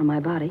away from my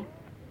body.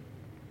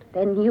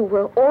 Then you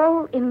were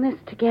all in this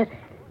together.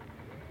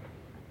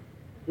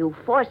 You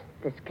forced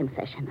this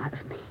confession out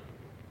of me.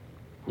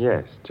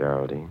 Yes,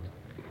 Geraldine.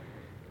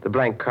 The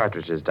blank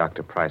cartridges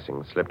Dr.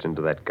 Pricing slipped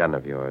into that gun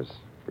of yours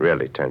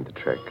really turned the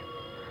trick.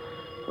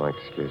 Oh,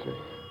 excuse me.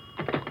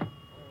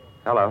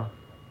 Hello.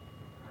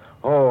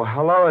 Oh,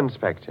 hello,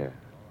 Inspector.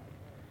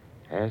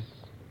 Yes,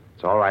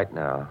 it's all right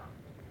now.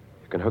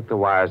 You can hook the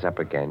wires up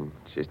again.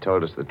 She's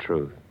told us the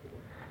truth.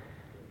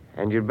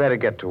 And you'd better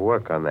get to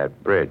work on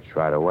that bridge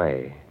right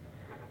away.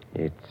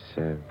 It's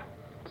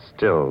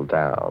still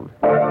down.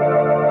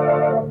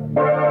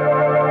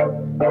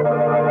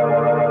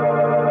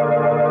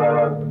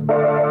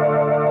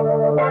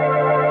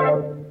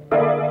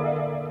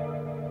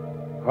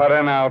 What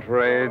an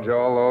outrage,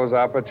 all those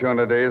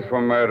opportunities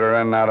for murder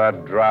and not a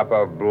drop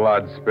of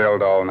blood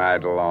spilled all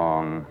night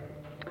long.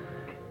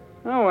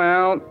 Oh,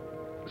 well,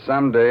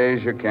 some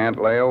days you can't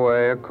lay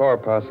away a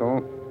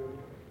corpuscle.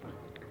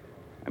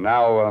 And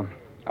now,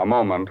 a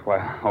moment while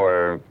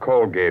our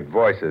Colgate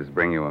voices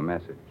bring you a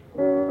message.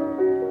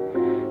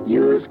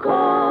 Use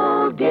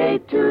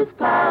Colgate tooth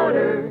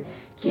powder.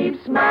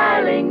 Keep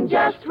smiling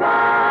just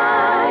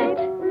right.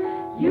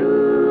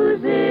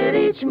 Use it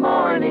each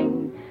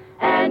morning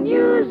and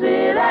use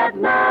it at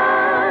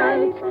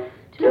night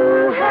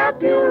to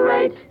help you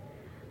rate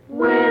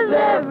with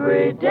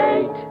every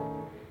date.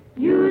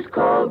 Use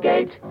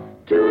Colgate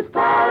tooth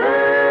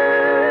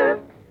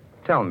powder.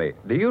 Tell me,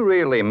 do you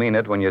really mean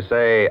it when you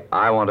say,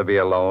 I want to be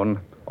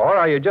alone? Or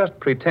are you just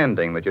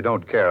pretending that you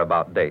don't care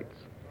about dates?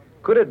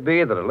 Could it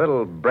be that a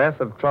little breath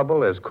of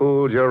trouble has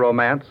cooled your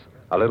romance?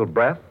 A little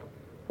breath?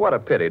 What a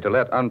pity to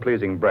let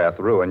unpleasing breath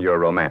ruin your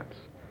romance.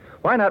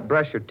 Why not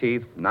brush your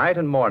teeth night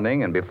and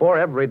morning and before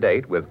every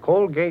date with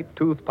Colgate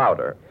tooth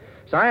powder?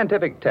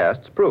 Scientific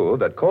tests prove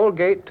that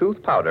Colgate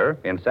tooth powder,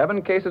 in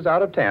 7 cases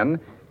out of 10,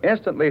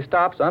 instantly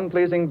stops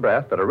unpleasing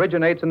breath that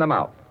originates in the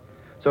mouth.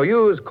 So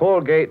use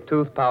Colgate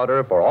tooth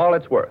powder for all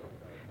it's worth.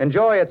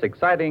 Enjoy its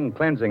exciting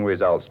cleansing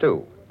results,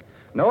 too.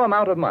 No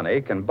amount of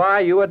money can buy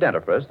you a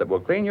dentifrice that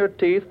will clean your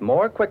teeth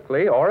more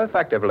quickly or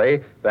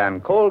effectively than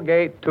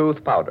Colgate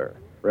tooth powder.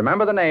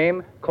 Remember the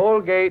name,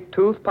 Colgate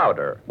tooth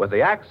powder, with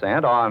the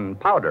accent on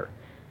powder.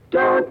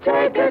 Don't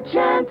take a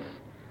chance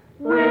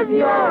with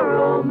your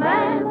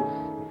romance.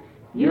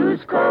 Use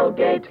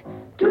Colgate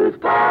tooth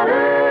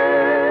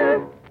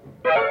powder.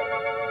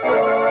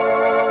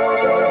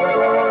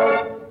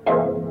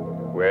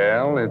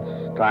 Well,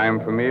 it's time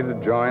for me to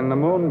join the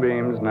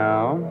moonbeams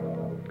now.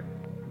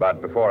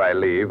 But before I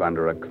leave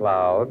under a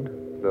cloud,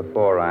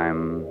 before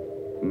I'm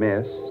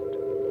missed,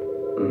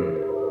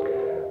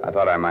 I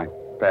thought I might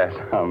pass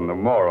on the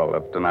moral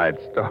of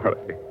tonight's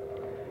story.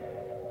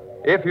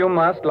 If you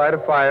must light a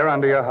fire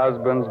under your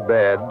husband's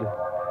bed,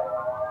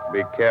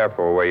 be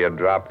careful where you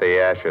drop the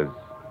ashes.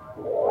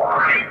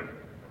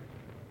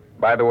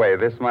 By the way,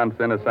 this month's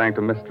Inner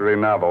Sanctum Mystery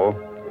novel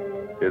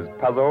is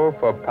Puzzle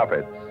for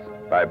Puppets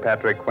by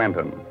Patrick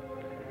Quentin.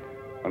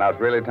 Well, now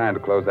it's really time to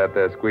close that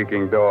there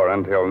squeaking door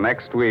until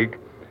next week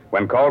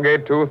when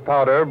Colgate tooth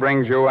powder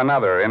brings you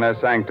another Inner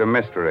Sanctum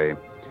Mystery.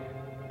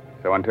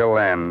 So until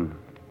then,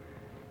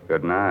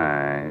 Good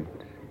night.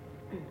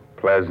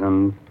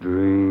 Pleasant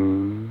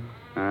dreams.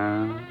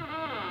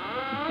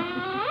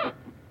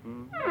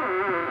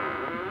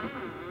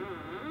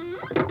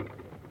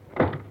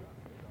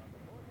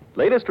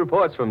 Latest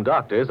reports from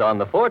doctors on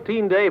the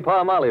 14-day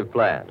Palmolive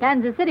plan.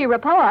 Kansas City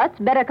reports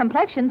better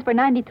complexions for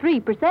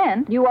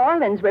 93%. New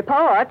Orleans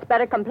reports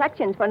better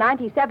complexions for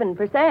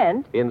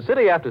 97%. In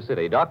city after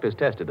city, doctors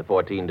tested the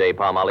 14-day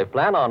Palmolive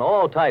plan on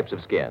all types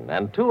of skin,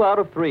 and 2 out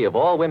of 3 of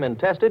all women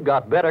tested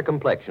got better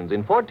complexions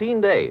in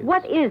 14 days.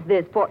 What is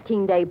this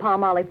 14-day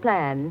Palmolive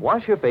plan?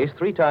 Wash your face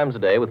 3 times a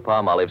day with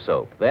Palmolive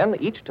soap. Then,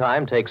 each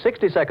time, take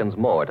 60 seconds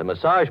more to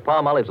massage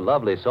Palmolive's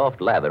lovely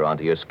soft lather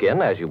onto your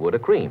skin as you would a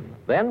cream.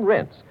 Then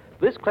rinse.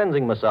 This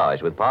cleansing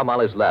massage with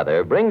Palmolive's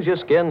lather brings your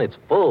skin its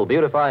full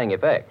beautifying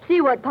effect. See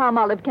what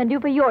Palmolive can do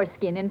for your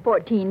skin in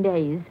 14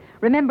 days.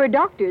 Remember,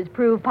 doctors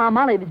prove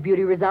Palmolive's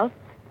beauty results.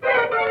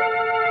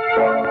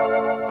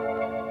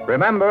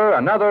 Remember,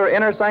 another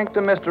Inner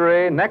Sanctum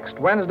Mystery next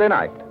Wednesday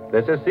night.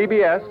 This is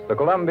CBS, the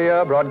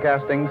Columbia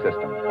Broadcasting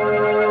System.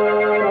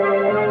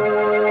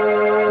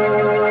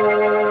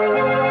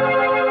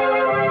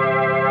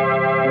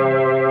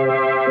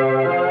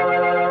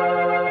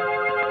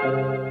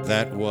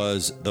 That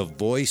was The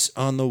Voice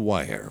on the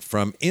Wire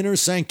from Inner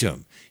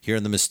Sanctum here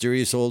in the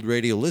Mysterious Old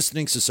Radio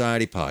Listening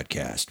Society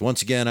podcast.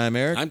 Once again, I'm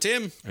Eric. I'm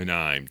Tim. And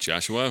I'm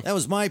Joshua. That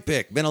was my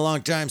pick. Been a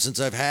long time since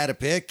I've had a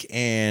pick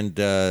and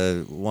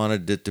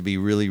wanted it to be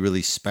really,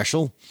 really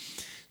special.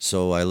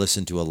 So I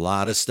listened to a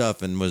lot of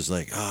stuff and was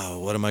like, oh,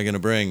 what am I going to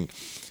bring?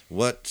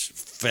 What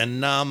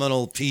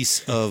phenomenal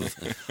piece of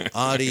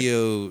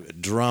audio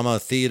drama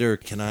theater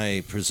can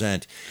I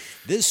present?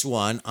 This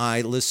one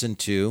I listened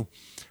to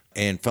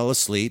and fell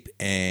asleep,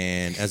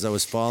 and as I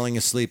was falling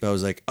asleep, I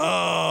was like,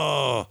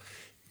 oh,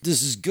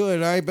 this is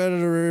good. I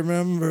better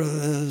remember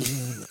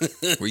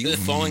this. Were you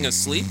falling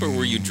asleep or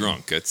were you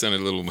drunk? That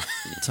sounded a little...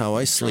 That's how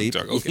I sleep.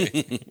 Drunk.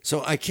 Okay.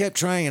 So I kept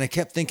trying, and I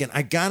kept thinking,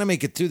 I got to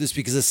make it through this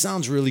because it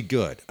sounds really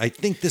good. I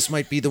think this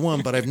might be the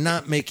one, but I'm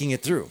not making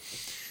it through.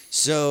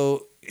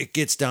 So it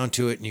gets down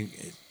to it, and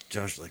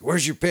Josh's like,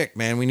 where's your pick,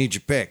 man? We need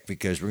your pick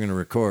because we're going to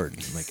record.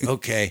 I'm like,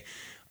 okay.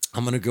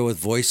 I'm going to go with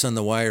Voice on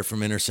the Wire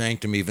from Inner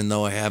Sanctum, even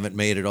though I haven't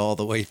made it all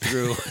the way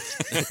through.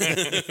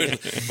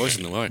 Voice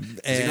on the Wire.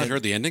 Has he not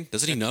heard the ending?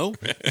 Doesn't he know?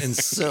 And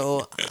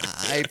so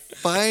I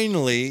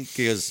finally,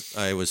 because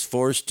I was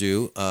forced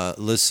to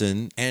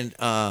listen, and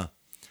I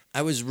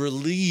was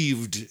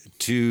relieved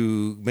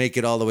to make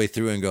it all the way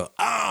through and go,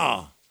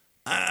 oh,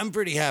 I'm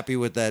pretty happy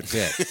with that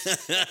pick.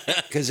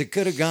 Because it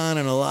could have gone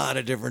in a lot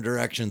of different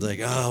directions. Like,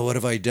 oh, what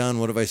have I done?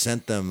 What have I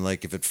sent them?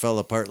 Like, if it fell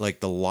apart like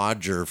the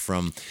lodger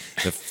from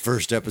the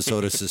first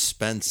episode of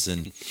Suspense.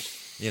 And,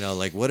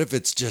 like, what if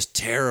it's just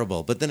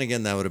terrible? But then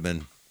again, that would have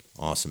been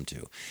awesome,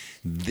 too.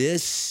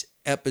 This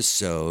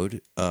episode,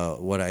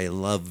 what I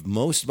love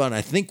most about it,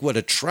 I think what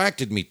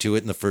attracted me to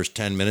it in the first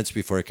 10 minutes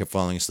before I kept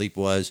falling asleep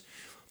was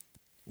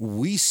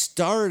we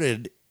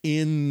started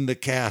in the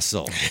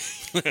castle.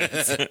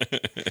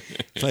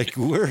 Like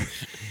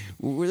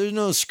there's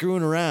no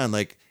screwing around.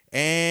 Like,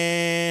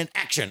 and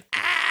action.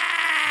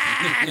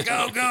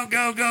 Go, go,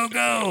 go, go,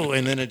 go.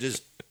 And then it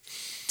just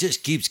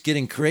keeps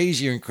getting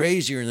crazier and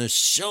crazier. And there's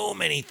so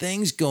many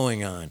things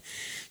going on.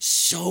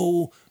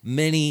 So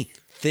many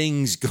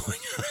things going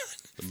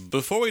on.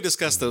 Before we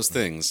discuss those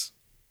things,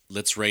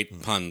 let's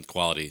rate pun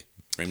quality.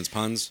 Raymond's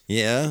puns?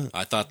 Yeah.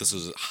 I thought this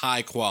was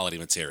high quality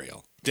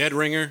material. Dead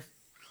ringer.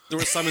 There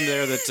was some in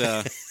there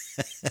that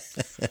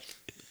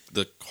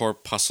the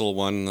corpuscle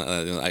one.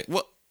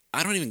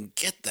 I don't even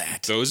get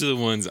that. Those are the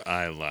ones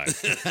I like.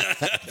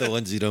 The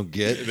ones you don't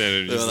get. That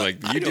are just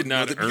like you did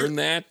not earn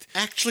that.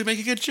 Actually,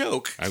 making a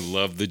joke. I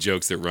love the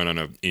jokes that run on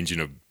an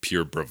engine of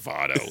pure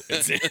bravado.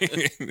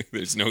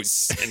 There's no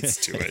sense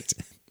to it.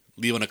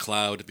 Leave on a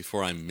cloud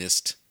before I'm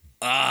missed.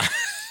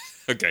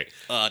 Okay.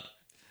 So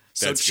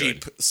That's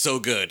cheap, good.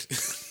 So good.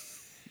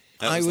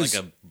 That was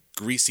like a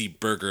greasy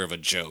burger of a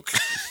joke.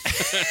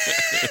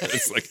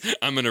 It's like,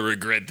 I'm going to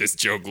regret this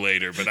joke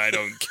later, but I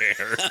don't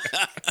care.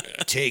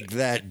 Take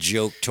that,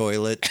 joke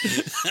toilet.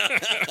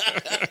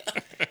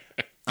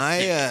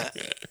 I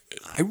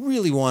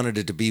really wanted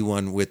it to be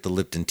one with the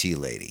Lipton tea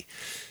lady.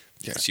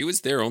 Yeah. She was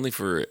there only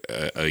for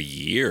a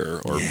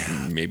year or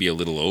maybe a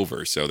little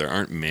over, so there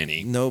aren't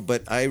many. No,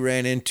 but I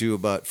ran into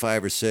about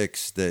 5 or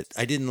 6 that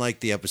I didn't like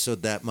the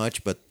episode that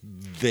much, but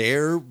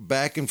their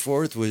back and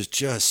forth was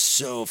just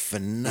so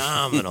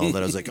phenomenal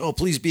that I was like, oh,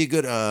 please be a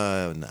good...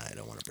 I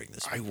don't want to bring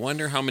this up. I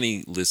wonder how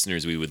many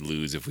listeners we would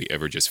lose if we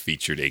ever just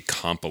featured a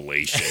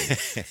compilation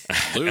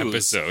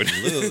episode.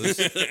 Lose?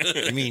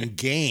 I mean,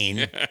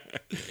 gain.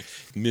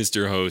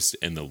 Mr. Host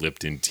and the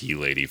Lipton Tea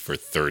Lady for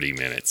 30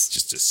 minutes.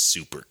 Just a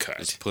super cut.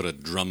 Just put a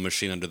drum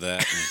machine under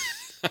that.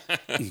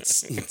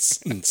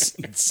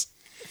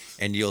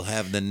 And you'll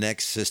have the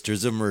next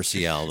Sisters of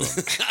Mercy album.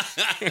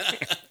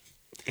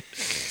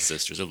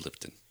 Sisters of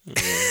Lipton.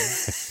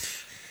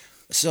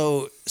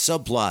 So,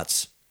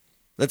 subplots.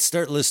 Let's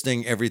start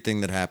listing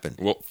everything that happened.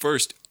 Well,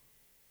 first,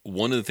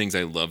 one of the things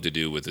I love to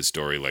do with a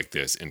story like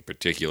this, and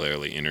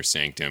particularly Inner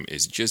Sanctum,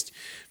 is just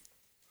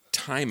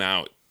time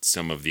out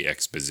some of the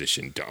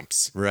exposition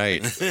dumps.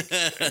 Right.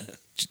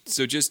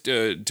 So just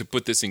to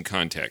put this in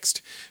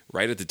context,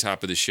 right at the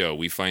top of the show,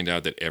 we find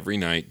out that every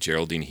night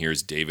Geraldine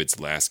hears David's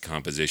last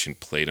composition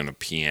played on a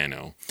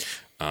piano.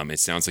 It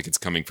sounds like it's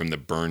coming from the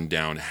burned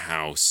down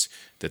house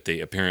that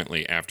they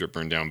apparently, after it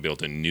burned down,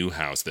 built a new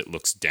house that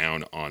looks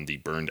down on the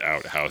burned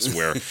out house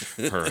where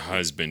her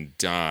husband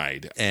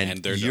died.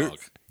 And their dog.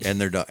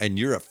 And their dog. And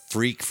you're a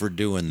freak for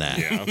doing that.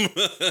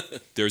 Yeah.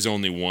 There's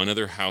only one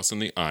other house on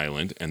the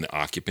island, and the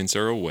occupants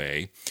are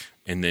away.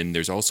 And then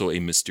there's also a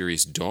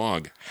mysterious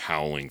dog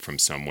howling from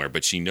somewhere,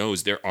 but she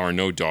knows there are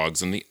no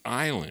dogs on the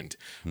island.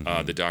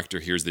 The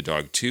doctor hears the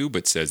dog too,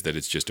 but says that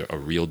it's just a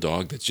real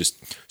dog that's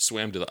just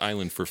swam to the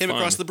island for fun. Came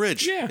across the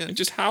bridge. Yeah, it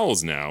just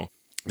howls now.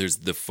 There's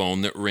the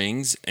phone that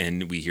rings,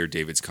 and we hear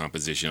David's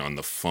composition on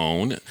the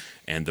phone,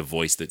 and the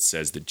voice that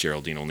says that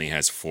Geraldine only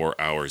has 4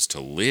 hours to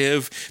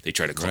live. They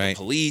try to call the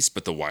police,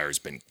 but the wire's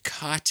been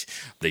cut.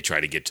 They try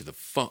to get to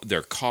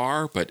their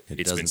car, but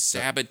it's been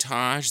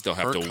sabotaged. They'll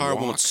have to walk. Her car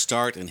won't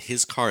start, and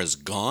his car is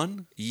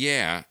gone?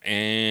 Yeah,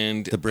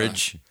 and... The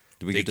bridge.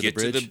 Do we get to the bridge?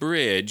 They get to the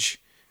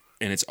bridge,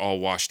 and it's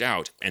all washed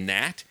out. And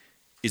that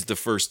is the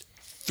first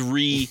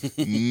 3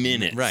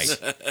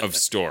 minutes of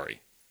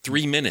story.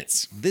 3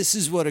 minutes. This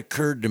is what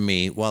occurred to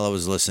me while I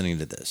was listening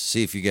to this.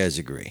 See if you guys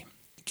agree.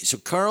 So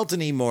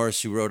Carlton E.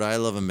 Morris, who wrote I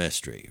Love a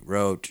Mystery,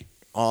 wrote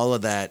all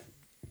of that,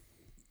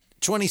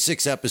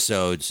 26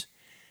 episodes,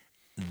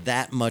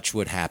 that much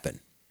would happen.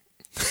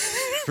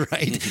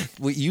 Right?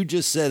 What you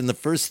just said in the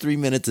first 3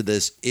 minutes of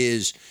this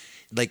is,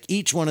 like,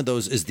 each one of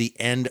those is the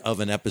end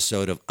of an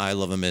episode of I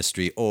Love a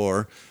Mystery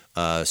or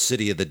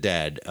City of the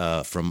Dead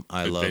from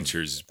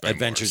Adventures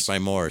by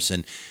Morris.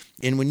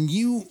 And when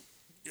you...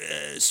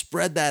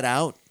 spread that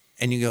out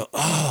and you go,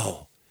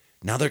 oh,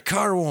 now their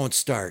car won't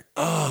start.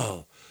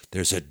 Oh,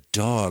 there's a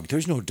dog.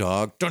 There's no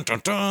dog. Dun, dun,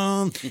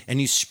 dun.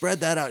 And you spread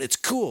that out. It's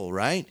cool,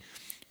 right?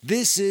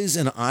 This is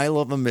an I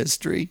Love a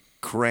Mystery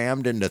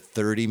crammed into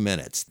 30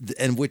 minutes.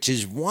 And which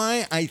is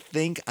why I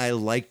think I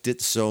liked it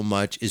so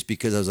much, is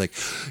because I was like,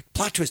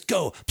 plot twist,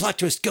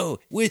 go,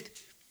 with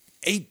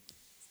a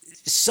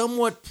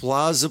somewhat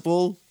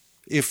plausible,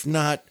 if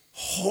not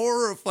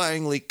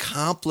horrifyingly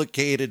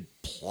complicated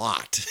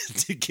plot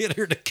to get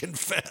her to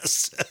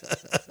confess.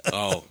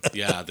 Oh,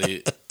 yeah.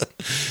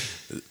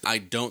 I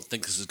don't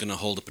think this is going to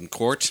hold up in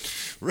court.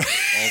 Right.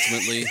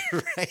 Ultimately.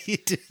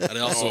 Right. It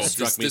also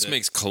struck me this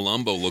makes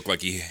Columbo look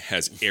like he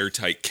has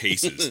airtight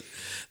cases.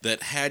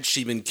 That had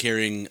she been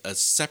carrying a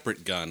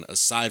separate gun,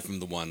 aside from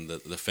the one, the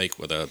fake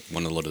with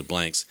one of the loaded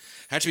blanks,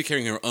 had she been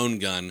carrying her own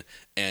gun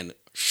and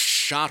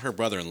shot her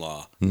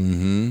brother-in-law,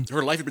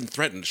 her life had been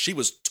threatened. She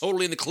was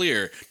totally in the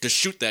clear to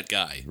shoot that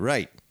guy.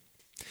 Right.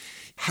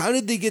 How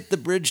did they get the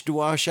bridge to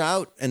wash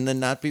out and then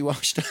not be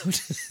washed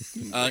out?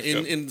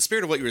 In the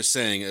spirit of what you were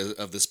saying,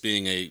 of this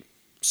being a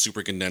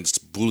super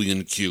condensed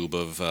Boolean cube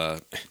of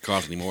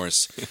Carlton E.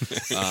 Morris,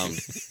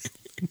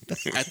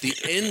 at the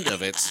end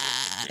of it...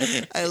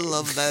 I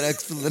love that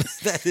explanation.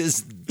 That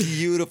is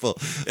beautiful.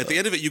 At the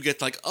end of it, you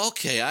get like,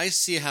 okay, I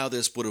see how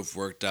this would have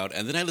worked out.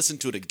 And then I listened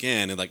to it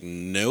again and like,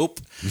 nope.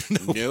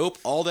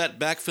 All that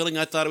backfilling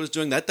I thought it was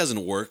doing, that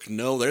doesn't work.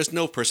 No, there's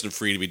no person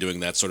free to be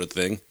doing that sort of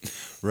thing.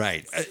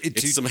 Right.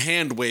 It's some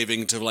hand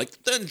waving to like,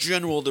 in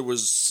general, there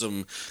was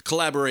some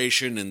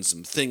collaboration and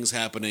some things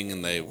happening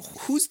and they...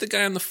 Who's the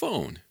guy on the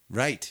phone?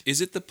 Right.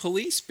 Is it the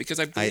police? Because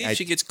I believe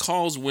she gets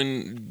calls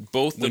when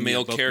both the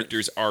male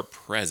characters are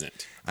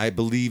present. I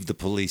believe the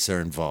police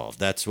are involved.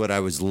 That's what I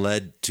was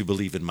led to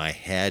believe in my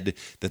head,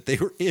 that they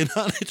were in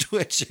on it,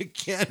 which,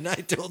 again,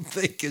 I don't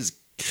think is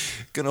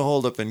going to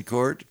hold up in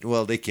court.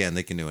 Well, they can.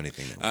 They can do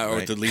anything they want, or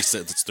right? at least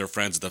it's their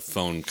friends at the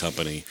phone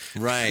company.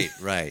 Right.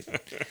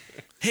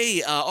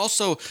 Hey,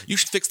 also, you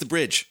should fix the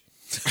bridge.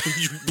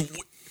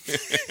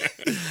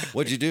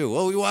 What'd you do?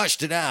 Well, we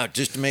washed it out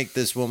just to make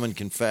this woman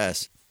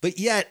confess. But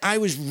yet, I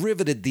was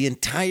riveted the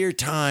entire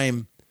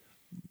time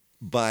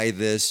by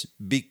this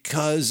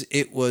because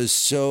it was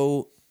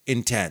so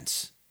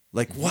intense.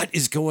 Like, what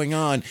is going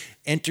on?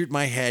 Entered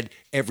my head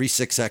every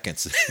 6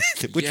 seconds,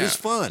 which was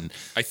fun.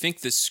 I think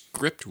the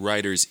script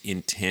writer's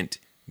intent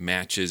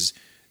matches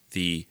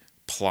the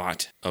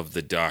plot of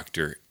the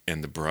doctor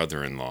and the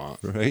brother-in-law.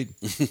 Right.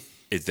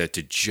 Is that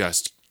to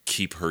just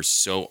keep her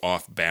so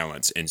off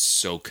balance and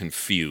so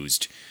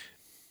confused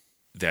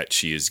that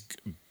she is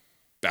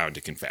bound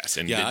to confess.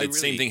 And the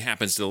same thing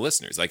happens to the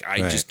listeners. Like,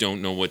 I just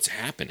don't know what's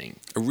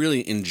happening. I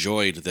really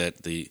enjoyed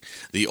that the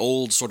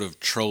old sort of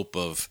trope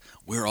of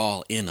we're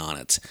all in on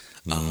it.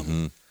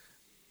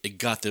 It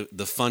got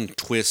the fun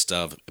twist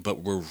of, but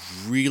we're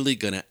really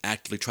going to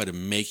actively try to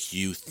make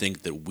you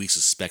think that we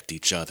suspect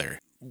each other.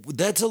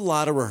 That's a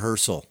lot of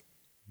rehearsal.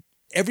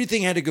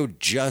 Everything had to go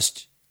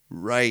just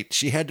right.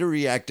 She had to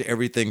react to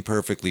everything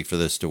perfectly for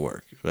this to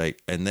work, right?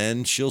 And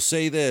then she'll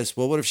say this.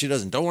 Well, what if she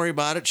doesn't? Don't worry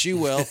about it. She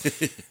will.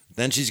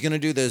 Then she's going to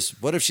do this.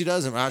 What if she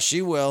doesn't?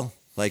 She will.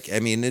 Like,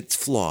 I mean, it's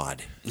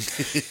flawed.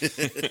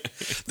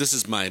 This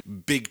is my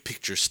big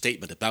picture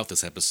statement about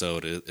this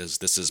episode.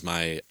 This is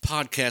my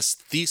podcast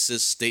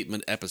thesis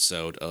statement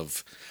episode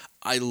of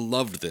I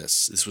loved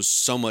this. This was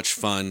so much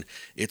fun.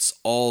 It's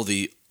all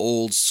the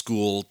old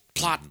school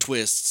plot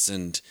twists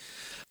and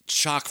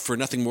shock for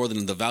nothing more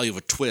than the value of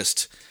a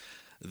twist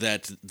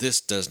that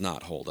this does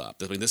not hold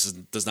up. I mean,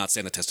 does not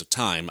stand the test of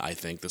time, I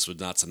think. This was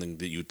not something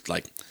that you'd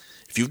like.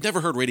 If you've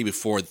never heard radio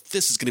before,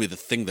 this is going to be the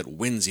thing that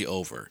wins you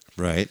over.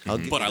 Right.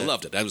 But I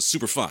loved it. That was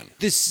super fun.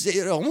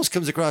 It almost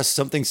comes across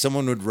something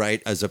someone would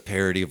write as a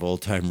parody of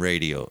old-time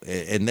radio.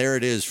 And there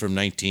it is from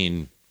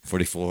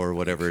 1944 or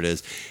whatever it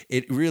is.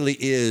 It really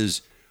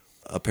is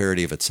a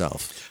parody of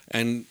itself.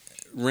 And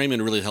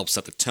Raymond really helps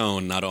set the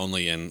tone, not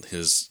only in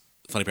his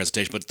funny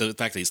presentation, but the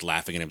fact that he's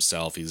laughing at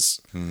himself.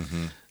 He's...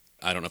 Mm-hmm.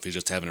 I don't know if he's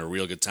just having a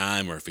real good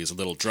time or if he's a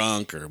little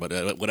drunk or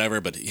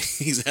whatever, but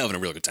he's having a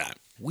real good time.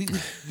 You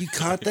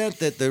caught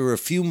that there were a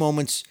few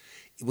moments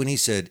when he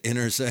said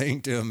Inner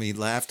Sanctum, he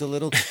laughed a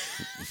little.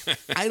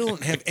 I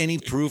don't have any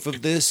proof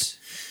of this,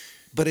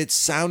 but it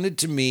sounded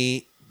to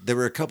me, there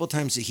were a couple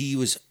times that he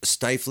was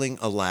stifling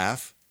a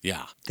laugh.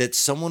 Yeah. That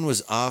someone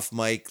was off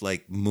mic,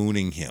 like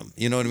mooning him.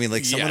 You know what I mean?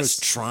 Like someone was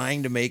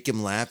trying to make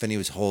him laugh and he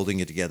was holding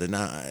it together.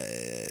 Now,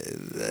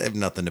 I have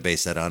nothing to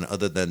base that on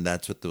other than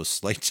that's what those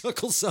slight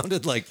chuckles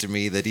sounded like to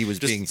me, that he was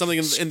just being... Something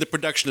in the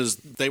production is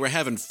they were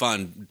having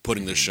fun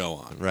putting the show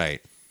on. Right.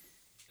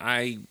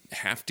 I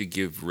have to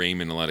give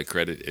Raymond a lot of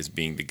credit as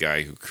being the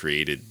guy who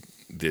created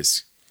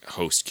this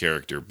host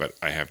character, but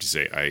I have to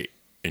say I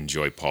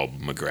enjoy Paul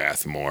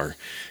McGrath more.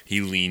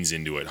 He leans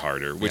into it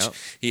harder, which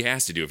he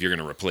has to do if you're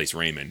going to replace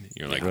Raymond.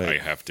 You're like, I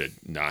have to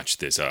notch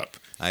this up.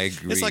 I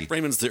agree. It's like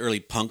Raymond's the early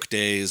punk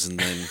days, and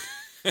then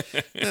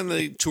then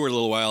they toured a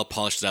little while,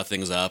 polished out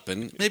things up,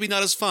 and maybe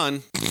not as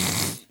fun.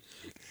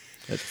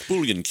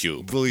 Bullion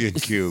Cube.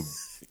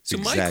 So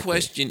my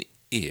question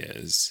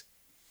is,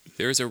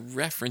 there's a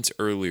reference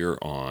earlier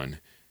on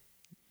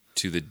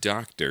to the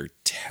doctor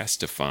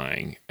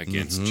testifying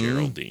against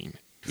Geraldine.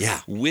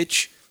 Yeah.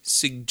 Which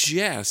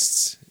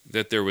suggests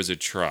that there was a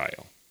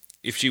trial.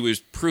 If she was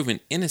proven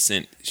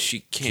innocent, she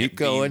can't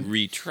be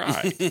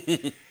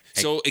retried.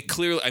 So it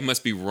clearly, I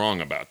must be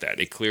wrong about that.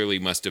 It clearly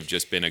must have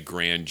just been a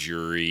grand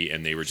jury,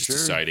 and they were just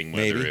deciding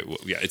whether it.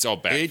 Yeah, it's all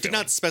backfill. They did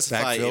not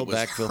specify it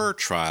was her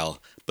trial,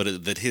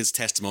 but that his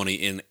testimony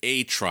in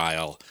a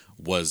trial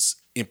was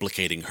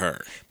implicating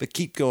her. But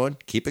keep going,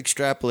 keep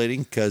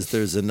extrapolating, because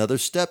there's another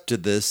step to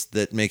this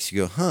that makes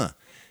you go, huh?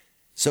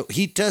 So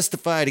he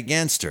testified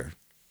against her.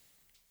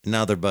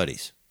 Now they're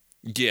buddies.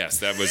 Yes,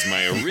 that was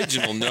my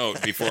original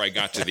note before I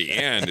got to the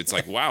end. It's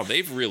like, wow,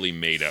 they've really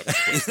made up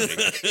quickly.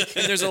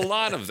 And there's a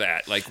lot of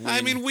that. Like,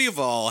 I mean, we've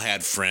all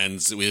had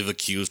friends that we've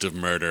accused of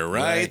murder,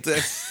 right?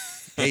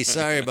 Hey,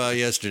 sorry about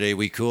yesterday.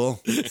 We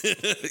cool?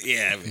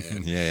 Yeah,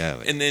 man.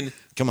 Yeah. And then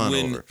come on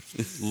when over.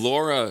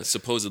 Laura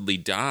supposedly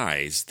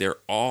dies, they're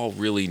all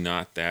really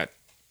not that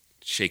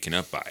shaken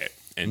up by it.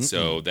 And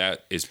so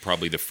that is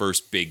probably the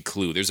first big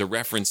clue. There's a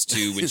reference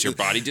to when her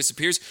body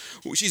disappears.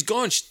 She's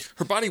gone.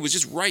 Her body was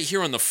just right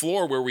here on the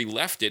floor where we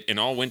left it and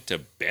all went to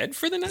bed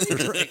for the night.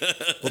 Right.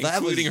 Well,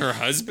 including her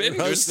husband.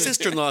 Her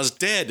sister-in-law's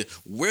dead.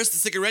 Where's the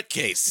cigarette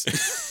case?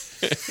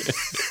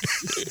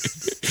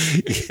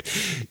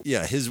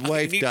 Yeah, his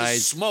wife died.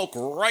 Smoke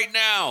right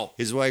now.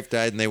 His wife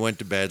died and they went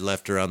to bed,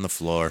 left her on the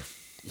floor.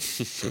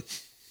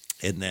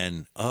 And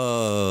then,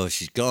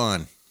 she's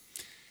gone.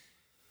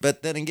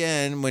 But then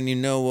again, when you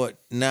know what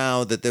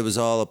now that there was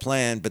all a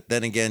plan, but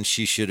then again,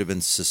 she should have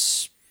been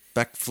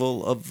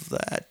suspectful of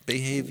that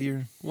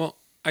behavior. Well,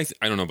 I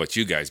don't know about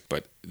you guys,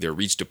 but there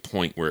reached a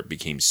point where it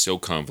became so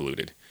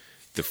convoluted.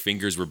 The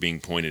fingers were being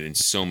pointed in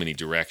so many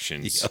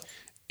directions. Yep.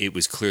 It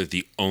was clear that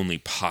the only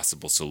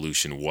possible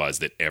solution was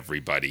that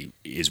everybody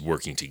is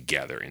working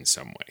together in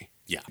some way.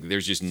 Yeah.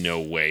 There's just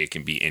no way it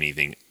can be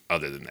anything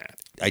other than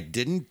that. I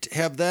didn't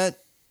have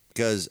that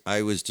because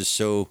I was just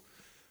so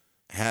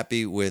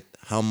happy with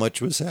how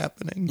much was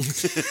happening.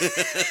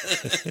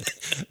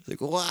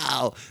 Like,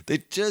 wow, they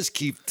just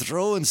keep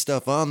throwing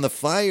stuff on the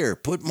fire.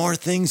 Put more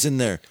things in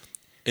there.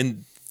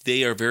 And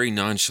they are very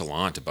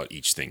nonchalant about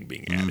each thing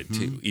being added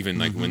to. Even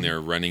like when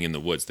they're running in the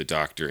woods, the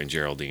doctor and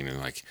Geraldine, and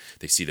like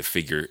they see the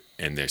figure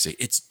and they say,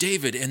 "It's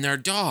David and their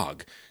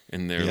dog."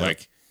 And they're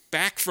like,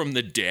 "Back from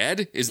the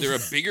dead? Is there a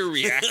bigger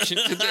reaction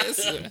to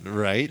this?"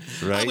 Right.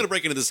 I'm going to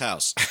break into this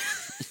house.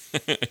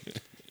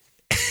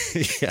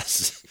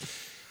 Yes.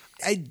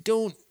 I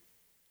don't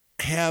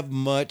have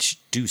much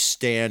to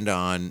stand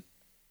on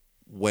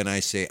when I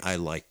say I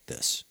like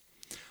this.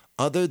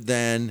 Other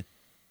than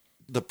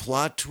the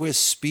plot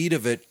twist speed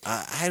of it,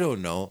 I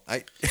don't know.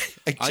 I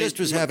just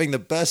was having the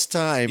best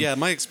time. Yeah,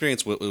 my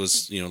experience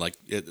was,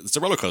 it's a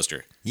roller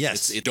coaster.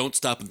 Yes. Don't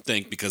stop and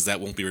think because that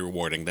won't be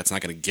rewarding. That's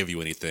not going to give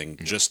you anything.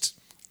 Just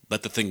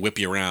let the thing whip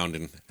you around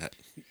and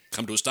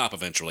come to a stop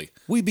eventually.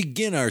 We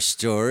begin our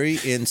story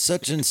in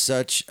such and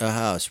such a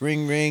house.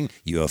 Ring, ring.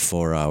 You have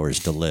 4 hours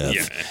to live.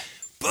 Yeah.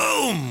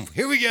 Boom!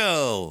 Here we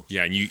go.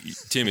 Yeah, and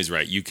Tim is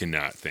right. You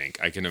cannot think.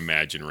 I can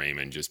imagine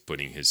Raymond just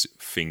putting his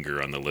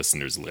finger on the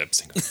listener's lips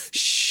and going,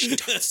 "Shh,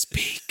 don't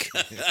speak.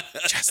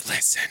 Just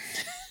listen."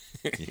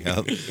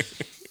 Yep.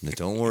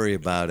 Don't worry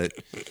about it.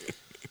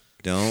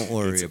 Don't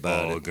worry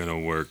about it. It's all going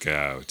to work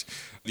out.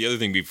 The other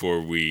thing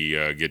before we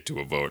get to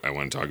a vote I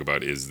want to talk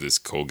about is this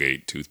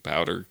Colgate tooth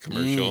powder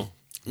commercial.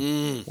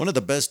 One of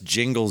the best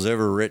jingles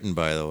ever written,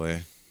 by the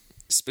way.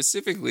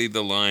 Specifically,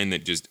 the line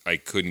that just I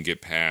couldn't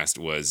get past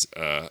was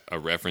a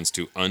reference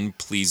to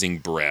unpleasing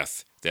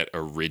breath that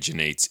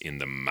originates in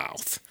the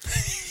mouth.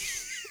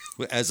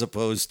 As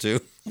opposed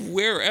to?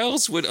 Where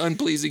else would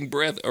unpleasing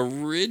breath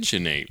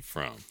originate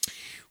from?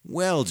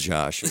 Well,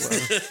 Joshua,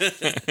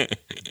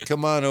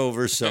 come on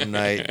over some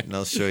night and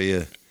I'll show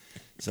you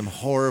some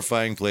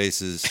horrifying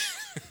places.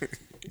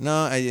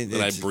 No,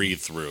 that I breathe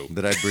through.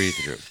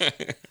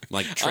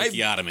 Like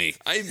tracheotomy.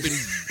 I've been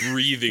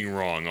breathing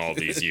wrong all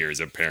these years,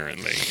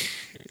 apparently.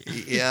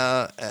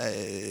 Yeah,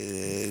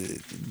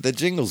 the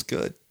jingle's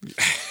good.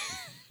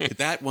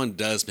 That one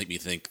does make me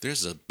think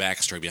there's a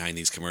backstory behind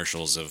these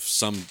commercials of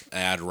some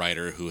ad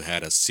writer who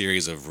had a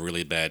series of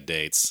really bad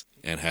dates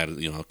and had,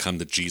 come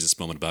to Jesus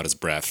moment about his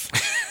breath.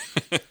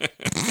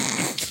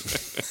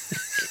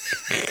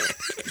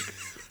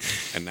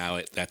 And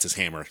now that's his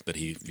hammer that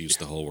he views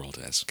the whole world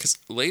as. Because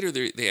later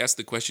they ask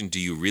the question,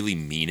 do you really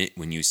mean it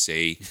when you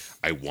say,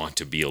 I want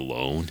to be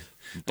alone?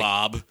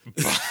 Bob.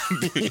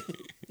 Right?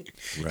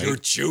 You're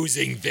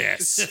choosing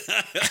this.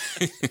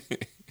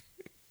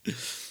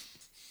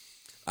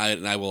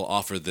 I will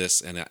offer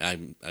this, and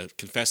I'm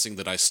confessing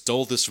that I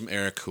stole this from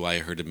Eric, who I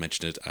heard him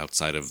mention it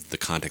outside of the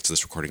context of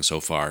this recording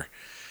so far.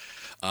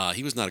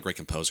 He was not a great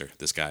composer,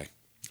 this guy.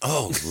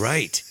 Oh,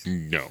 right.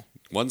 No.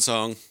 One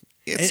song,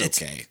 it's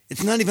okay.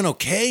 It's not even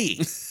okay.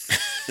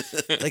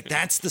 Like,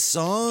 that's the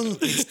song?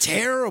 It's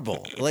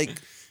terrible. Like,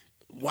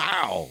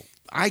 wow.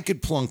 I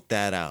could plunk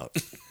that out.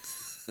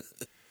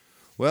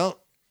 Well,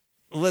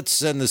 let's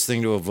send this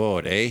thing to a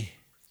vote, eh?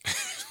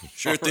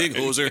 Sure thing,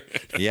 hoser.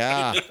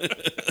 Yeah.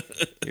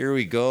 Here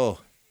we go.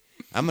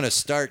 I'm going to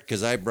start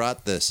because I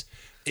brought this.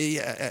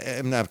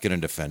 I'm not going to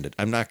defend it.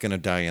 I'm not going to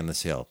die on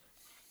this hill.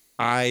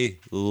 I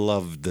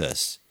love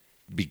this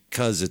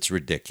because it's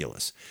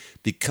ridiculous.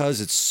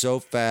 Because it's so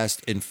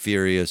fast and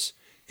furious.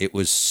 It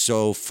was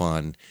so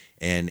fun.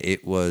 And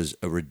it was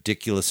a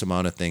ridiculous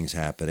amount of things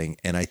happening.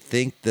 And I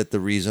think that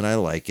the reason I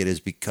like it is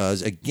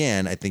because,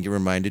 again, I think it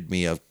reminded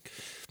me of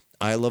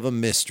I love a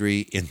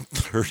mystery in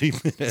 30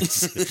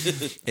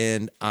 minutes.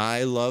 And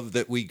I love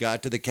that we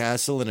got to the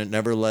castle and it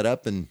never let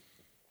up. And,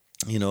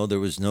 there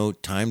was no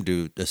time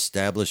to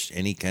establish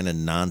any kind of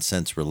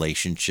nonsense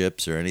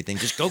relationships or anything.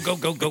 Just go, go,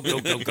 go, go,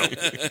 go, go, go.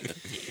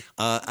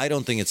 I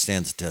don't think it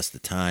stands the test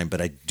of time, but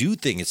I do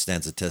think it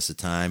stands the test of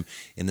time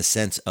in the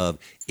sense of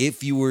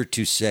if you were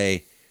to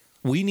say,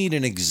 we need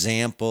an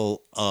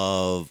example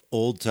of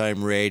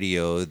old-time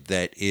radio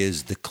that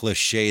is the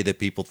cliche that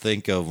people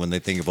think of when they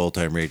think of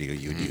old-time radio.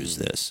 You'd use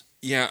this.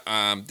 Yeah,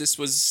 this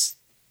was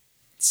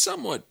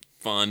somewhat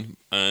fun,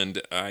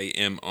 and I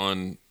am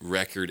on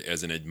record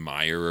as an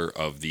admirer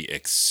of the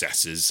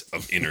excesses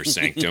of Inner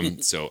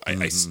Sanctum, so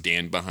I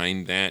stand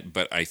behind that,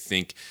 but I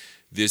think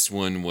this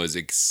one was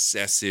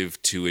excessive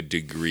to a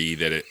degree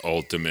that it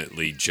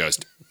ultimately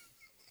just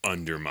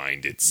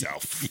undermined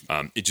itself.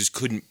 It just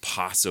couldn't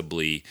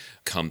possibly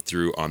come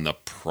through on the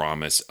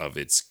promise of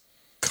its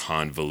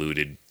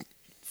convoluted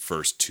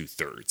first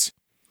 2/3.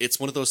 It's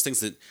one of those things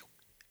that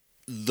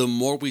the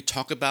more we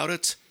talk about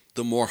it,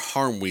 the more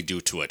harm we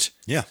do to it.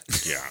 Yeah.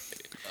 Yeah.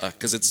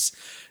 Because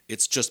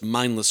it's just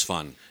mindless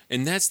fun.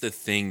 And that's the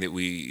thing that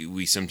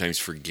we sometimes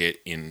forget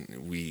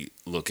we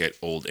look at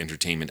old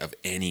entertainment of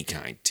any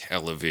kind,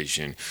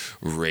 television,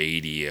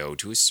 radio,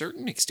 to a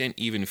certain extent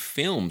even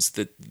films,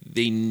 that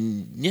they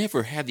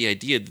never had the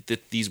idea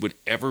that these would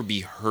ever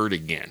be heard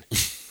again.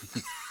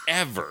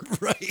 Ever.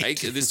 Right.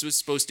 This was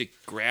supposed to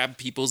grab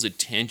people's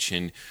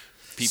attention.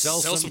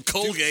 Sell some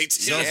Colgate.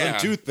 Sell some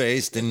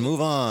toothpaste and move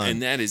on.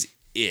 And that is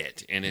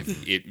it. And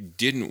if it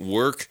didn't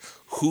work,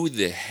 who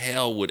the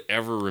hell would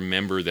ever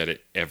remember that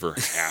it ever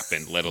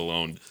happened, let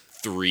alone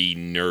 3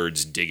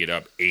 nerds dig it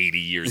up 80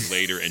 years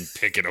later and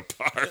pick it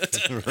apart?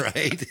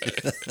 Right?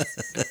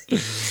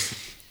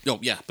 Oh,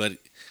 yeah, but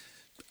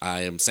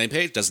I am same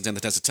page. Doesn't stand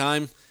the test of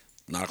time.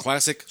 Not a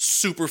classic.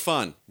 Super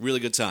fun. Really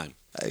good time.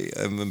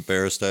 I'm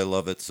embarrassed. I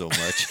love it so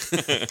much.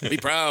 Be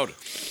proud.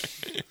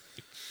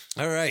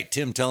 All right,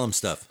 Tim, tell them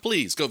stuff.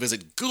 Please go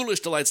visit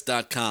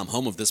GhoulishDelights.com,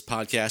 home of this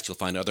podcast. You'll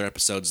find other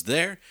episodes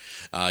there.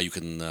 You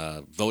can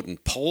vote in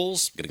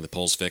polls. Getting the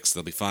polls fixed.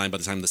 They'll be fine by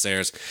the time this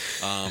airs.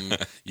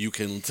 You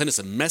can send us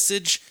a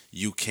message.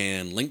 You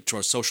can link to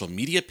our social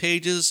media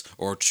pages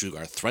or to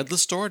our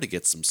Threadless store to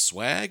get some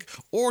swag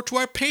or to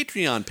our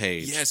Patreon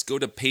page. Yes, go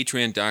to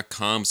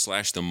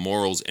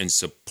patreon.com/themorals and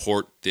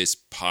support this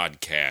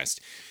podcast.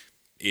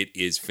 It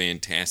is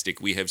fantastic.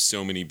 We have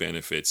so many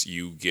benefits.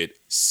 You get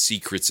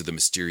Secrets of the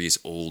Mysterious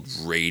Old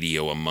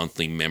Radio, a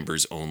monthly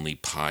members-only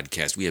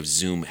podcast. We have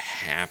Zoom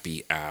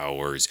happy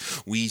hours.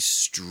 We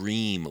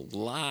stream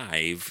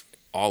live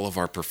all of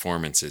our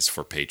performances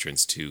for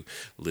patrons to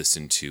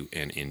listen to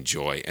and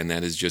enjoy. And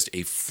that is just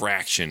a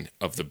fraction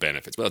of the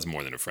benefits. Well, it's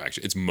more than a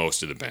fraction. It's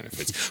most of the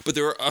benefits. But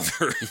there are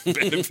other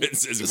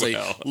benefits as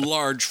well. A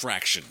large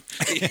fraction.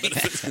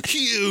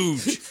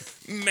 Huge,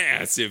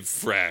 massive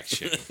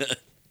fraction.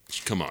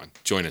 Come on,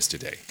 join us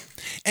today.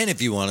 And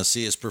if you want to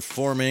see us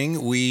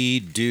performing, we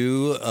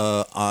do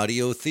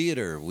audio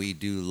theater. We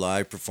do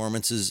live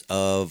performances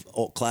of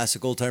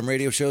classic old-time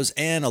radio shows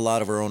and a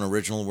lot of our own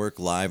original work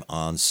live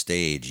on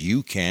stage.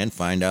 You can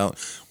find out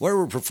where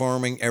we're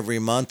performing every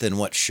month and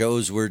what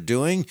shows we're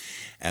doing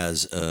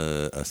as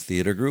a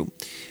theater group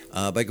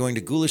by going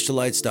to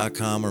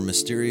ghoulishdelights.com or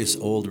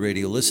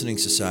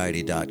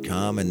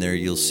mysteriousOldRadioListeningSociety.com, and there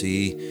you'll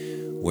see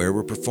where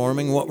we're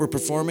performing, what we're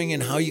performing,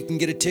 and how you can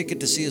get a ticket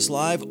to see us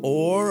live,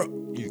 or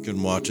you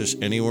can watch us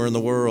anywhere in the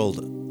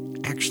world,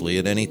 actually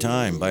at any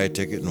time. Buy a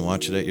ticket and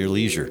watch it at your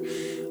leisure.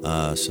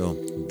 So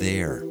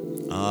there.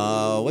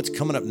 What's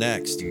coming up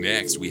next?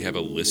 Next, we have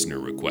a listener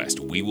request.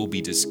 We will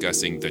be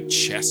discussing The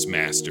Chess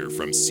Master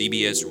from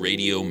CBS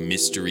Radio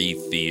Mystery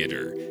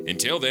Theater.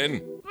 Until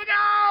then... Look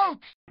out!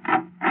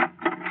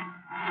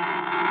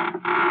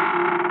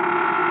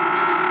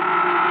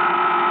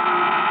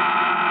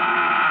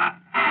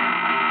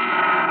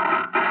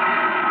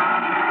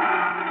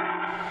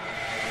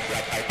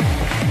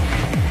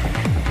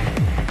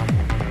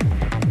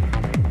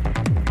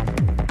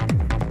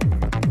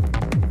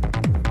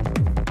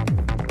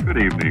 Good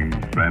evening,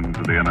 friends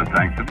of the Inner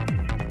Sanctum.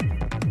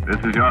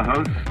 This is your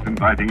host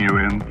inviting you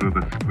in through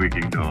the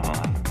squeaking door.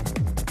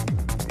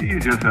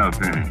 Ease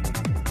yourself in.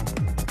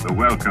 The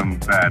welcome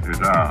bat is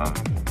ours.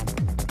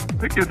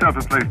 Pick yourself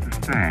a place to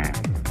stand.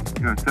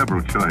 You have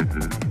several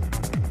choices.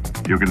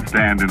 You can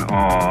stand in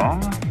awe,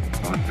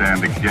 or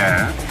stand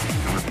aghast,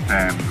 or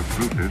stand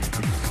rooted.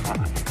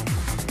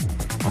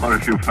 Or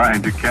if you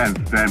find you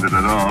can't stand it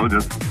at all,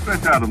 just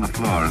stretch out on the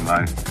floor and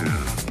lie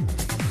still.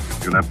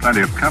 You'll have plenty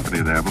of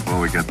company there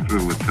before we get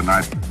through with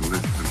tonight's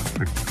list of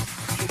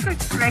pictures. Good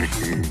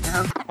gracious,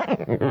 no.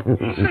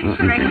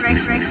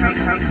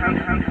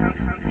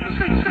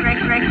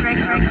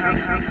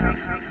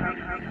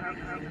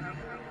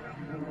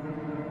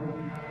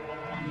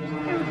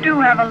 You do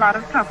have a lot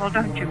of trouble,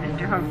 don't you,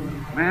 Mr.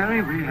 Holmes?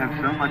 Mary, we have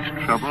so much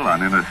trouble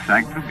on Inner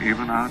Sanctum,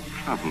 even our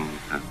troubles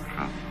have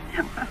trouble.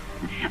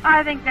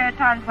 I think there are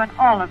times when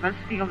all of us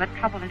feel that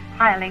trouble is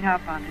piling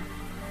up on us.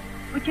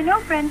 But you know,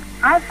 friends,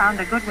 I've found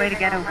a good way to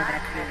get over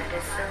that feeling.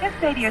 Just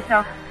say to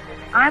yourself,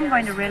 I'm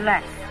going to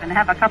relax and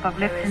have a cup of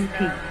Lipton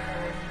tea.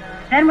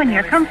 Then when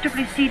you're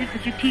comfortably seated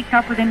with your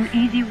teacup within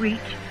easy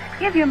reach,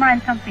 give your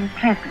mind something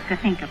pleasant to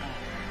think about.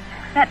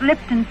 That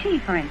Lipton tea,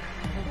 for instance.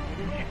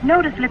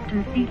 Notice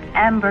Lipton's deep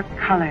amber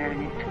color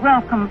and its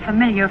welcome,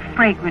 familiar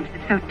fragrance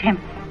that so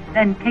tempts.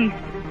 Then taste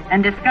it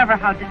and discover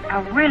how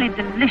really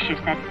delicious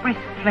that brisk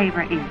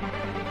flavor is.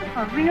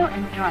 For real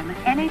enjoyment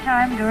any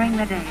time during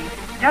the day,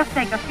 just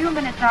take a few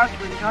minutes out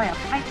to enjoy a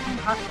piping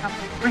hot cup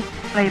of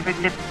brisk-flavored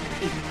Lipton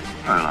tea.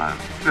 Well, I'll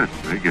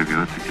certainly give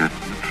you a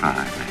suggestion to try,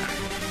 Mary.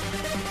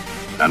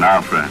 And now,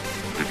 friends,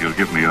 if you'll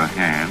give me your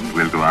hand,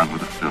 we'll go on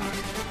with the story.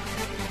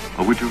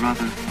 Or would you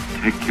rather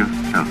take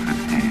yourself in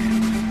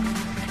hand?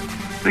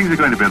 Things are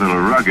going to be a little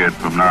rugged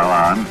from now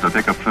on, so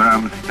take a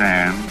firm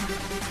stand,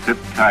 sit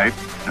tight,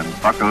 and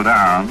buckle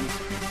down.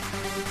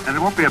 And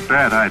it won't be a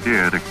bad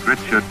idea to grit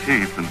your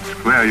teeth and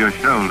square your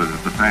shoulders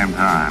at the same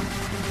time.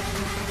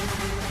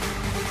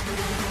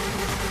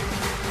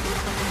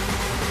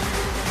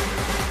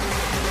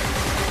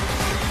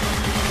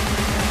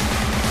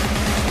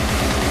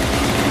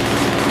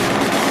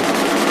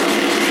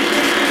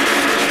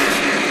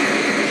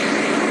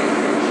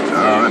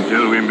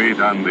 Until we meet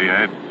on the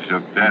edge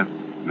of death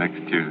next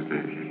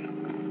Tuesday.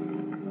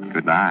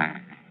 Good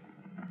night.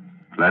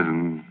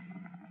 Pleasant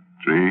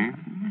dreams.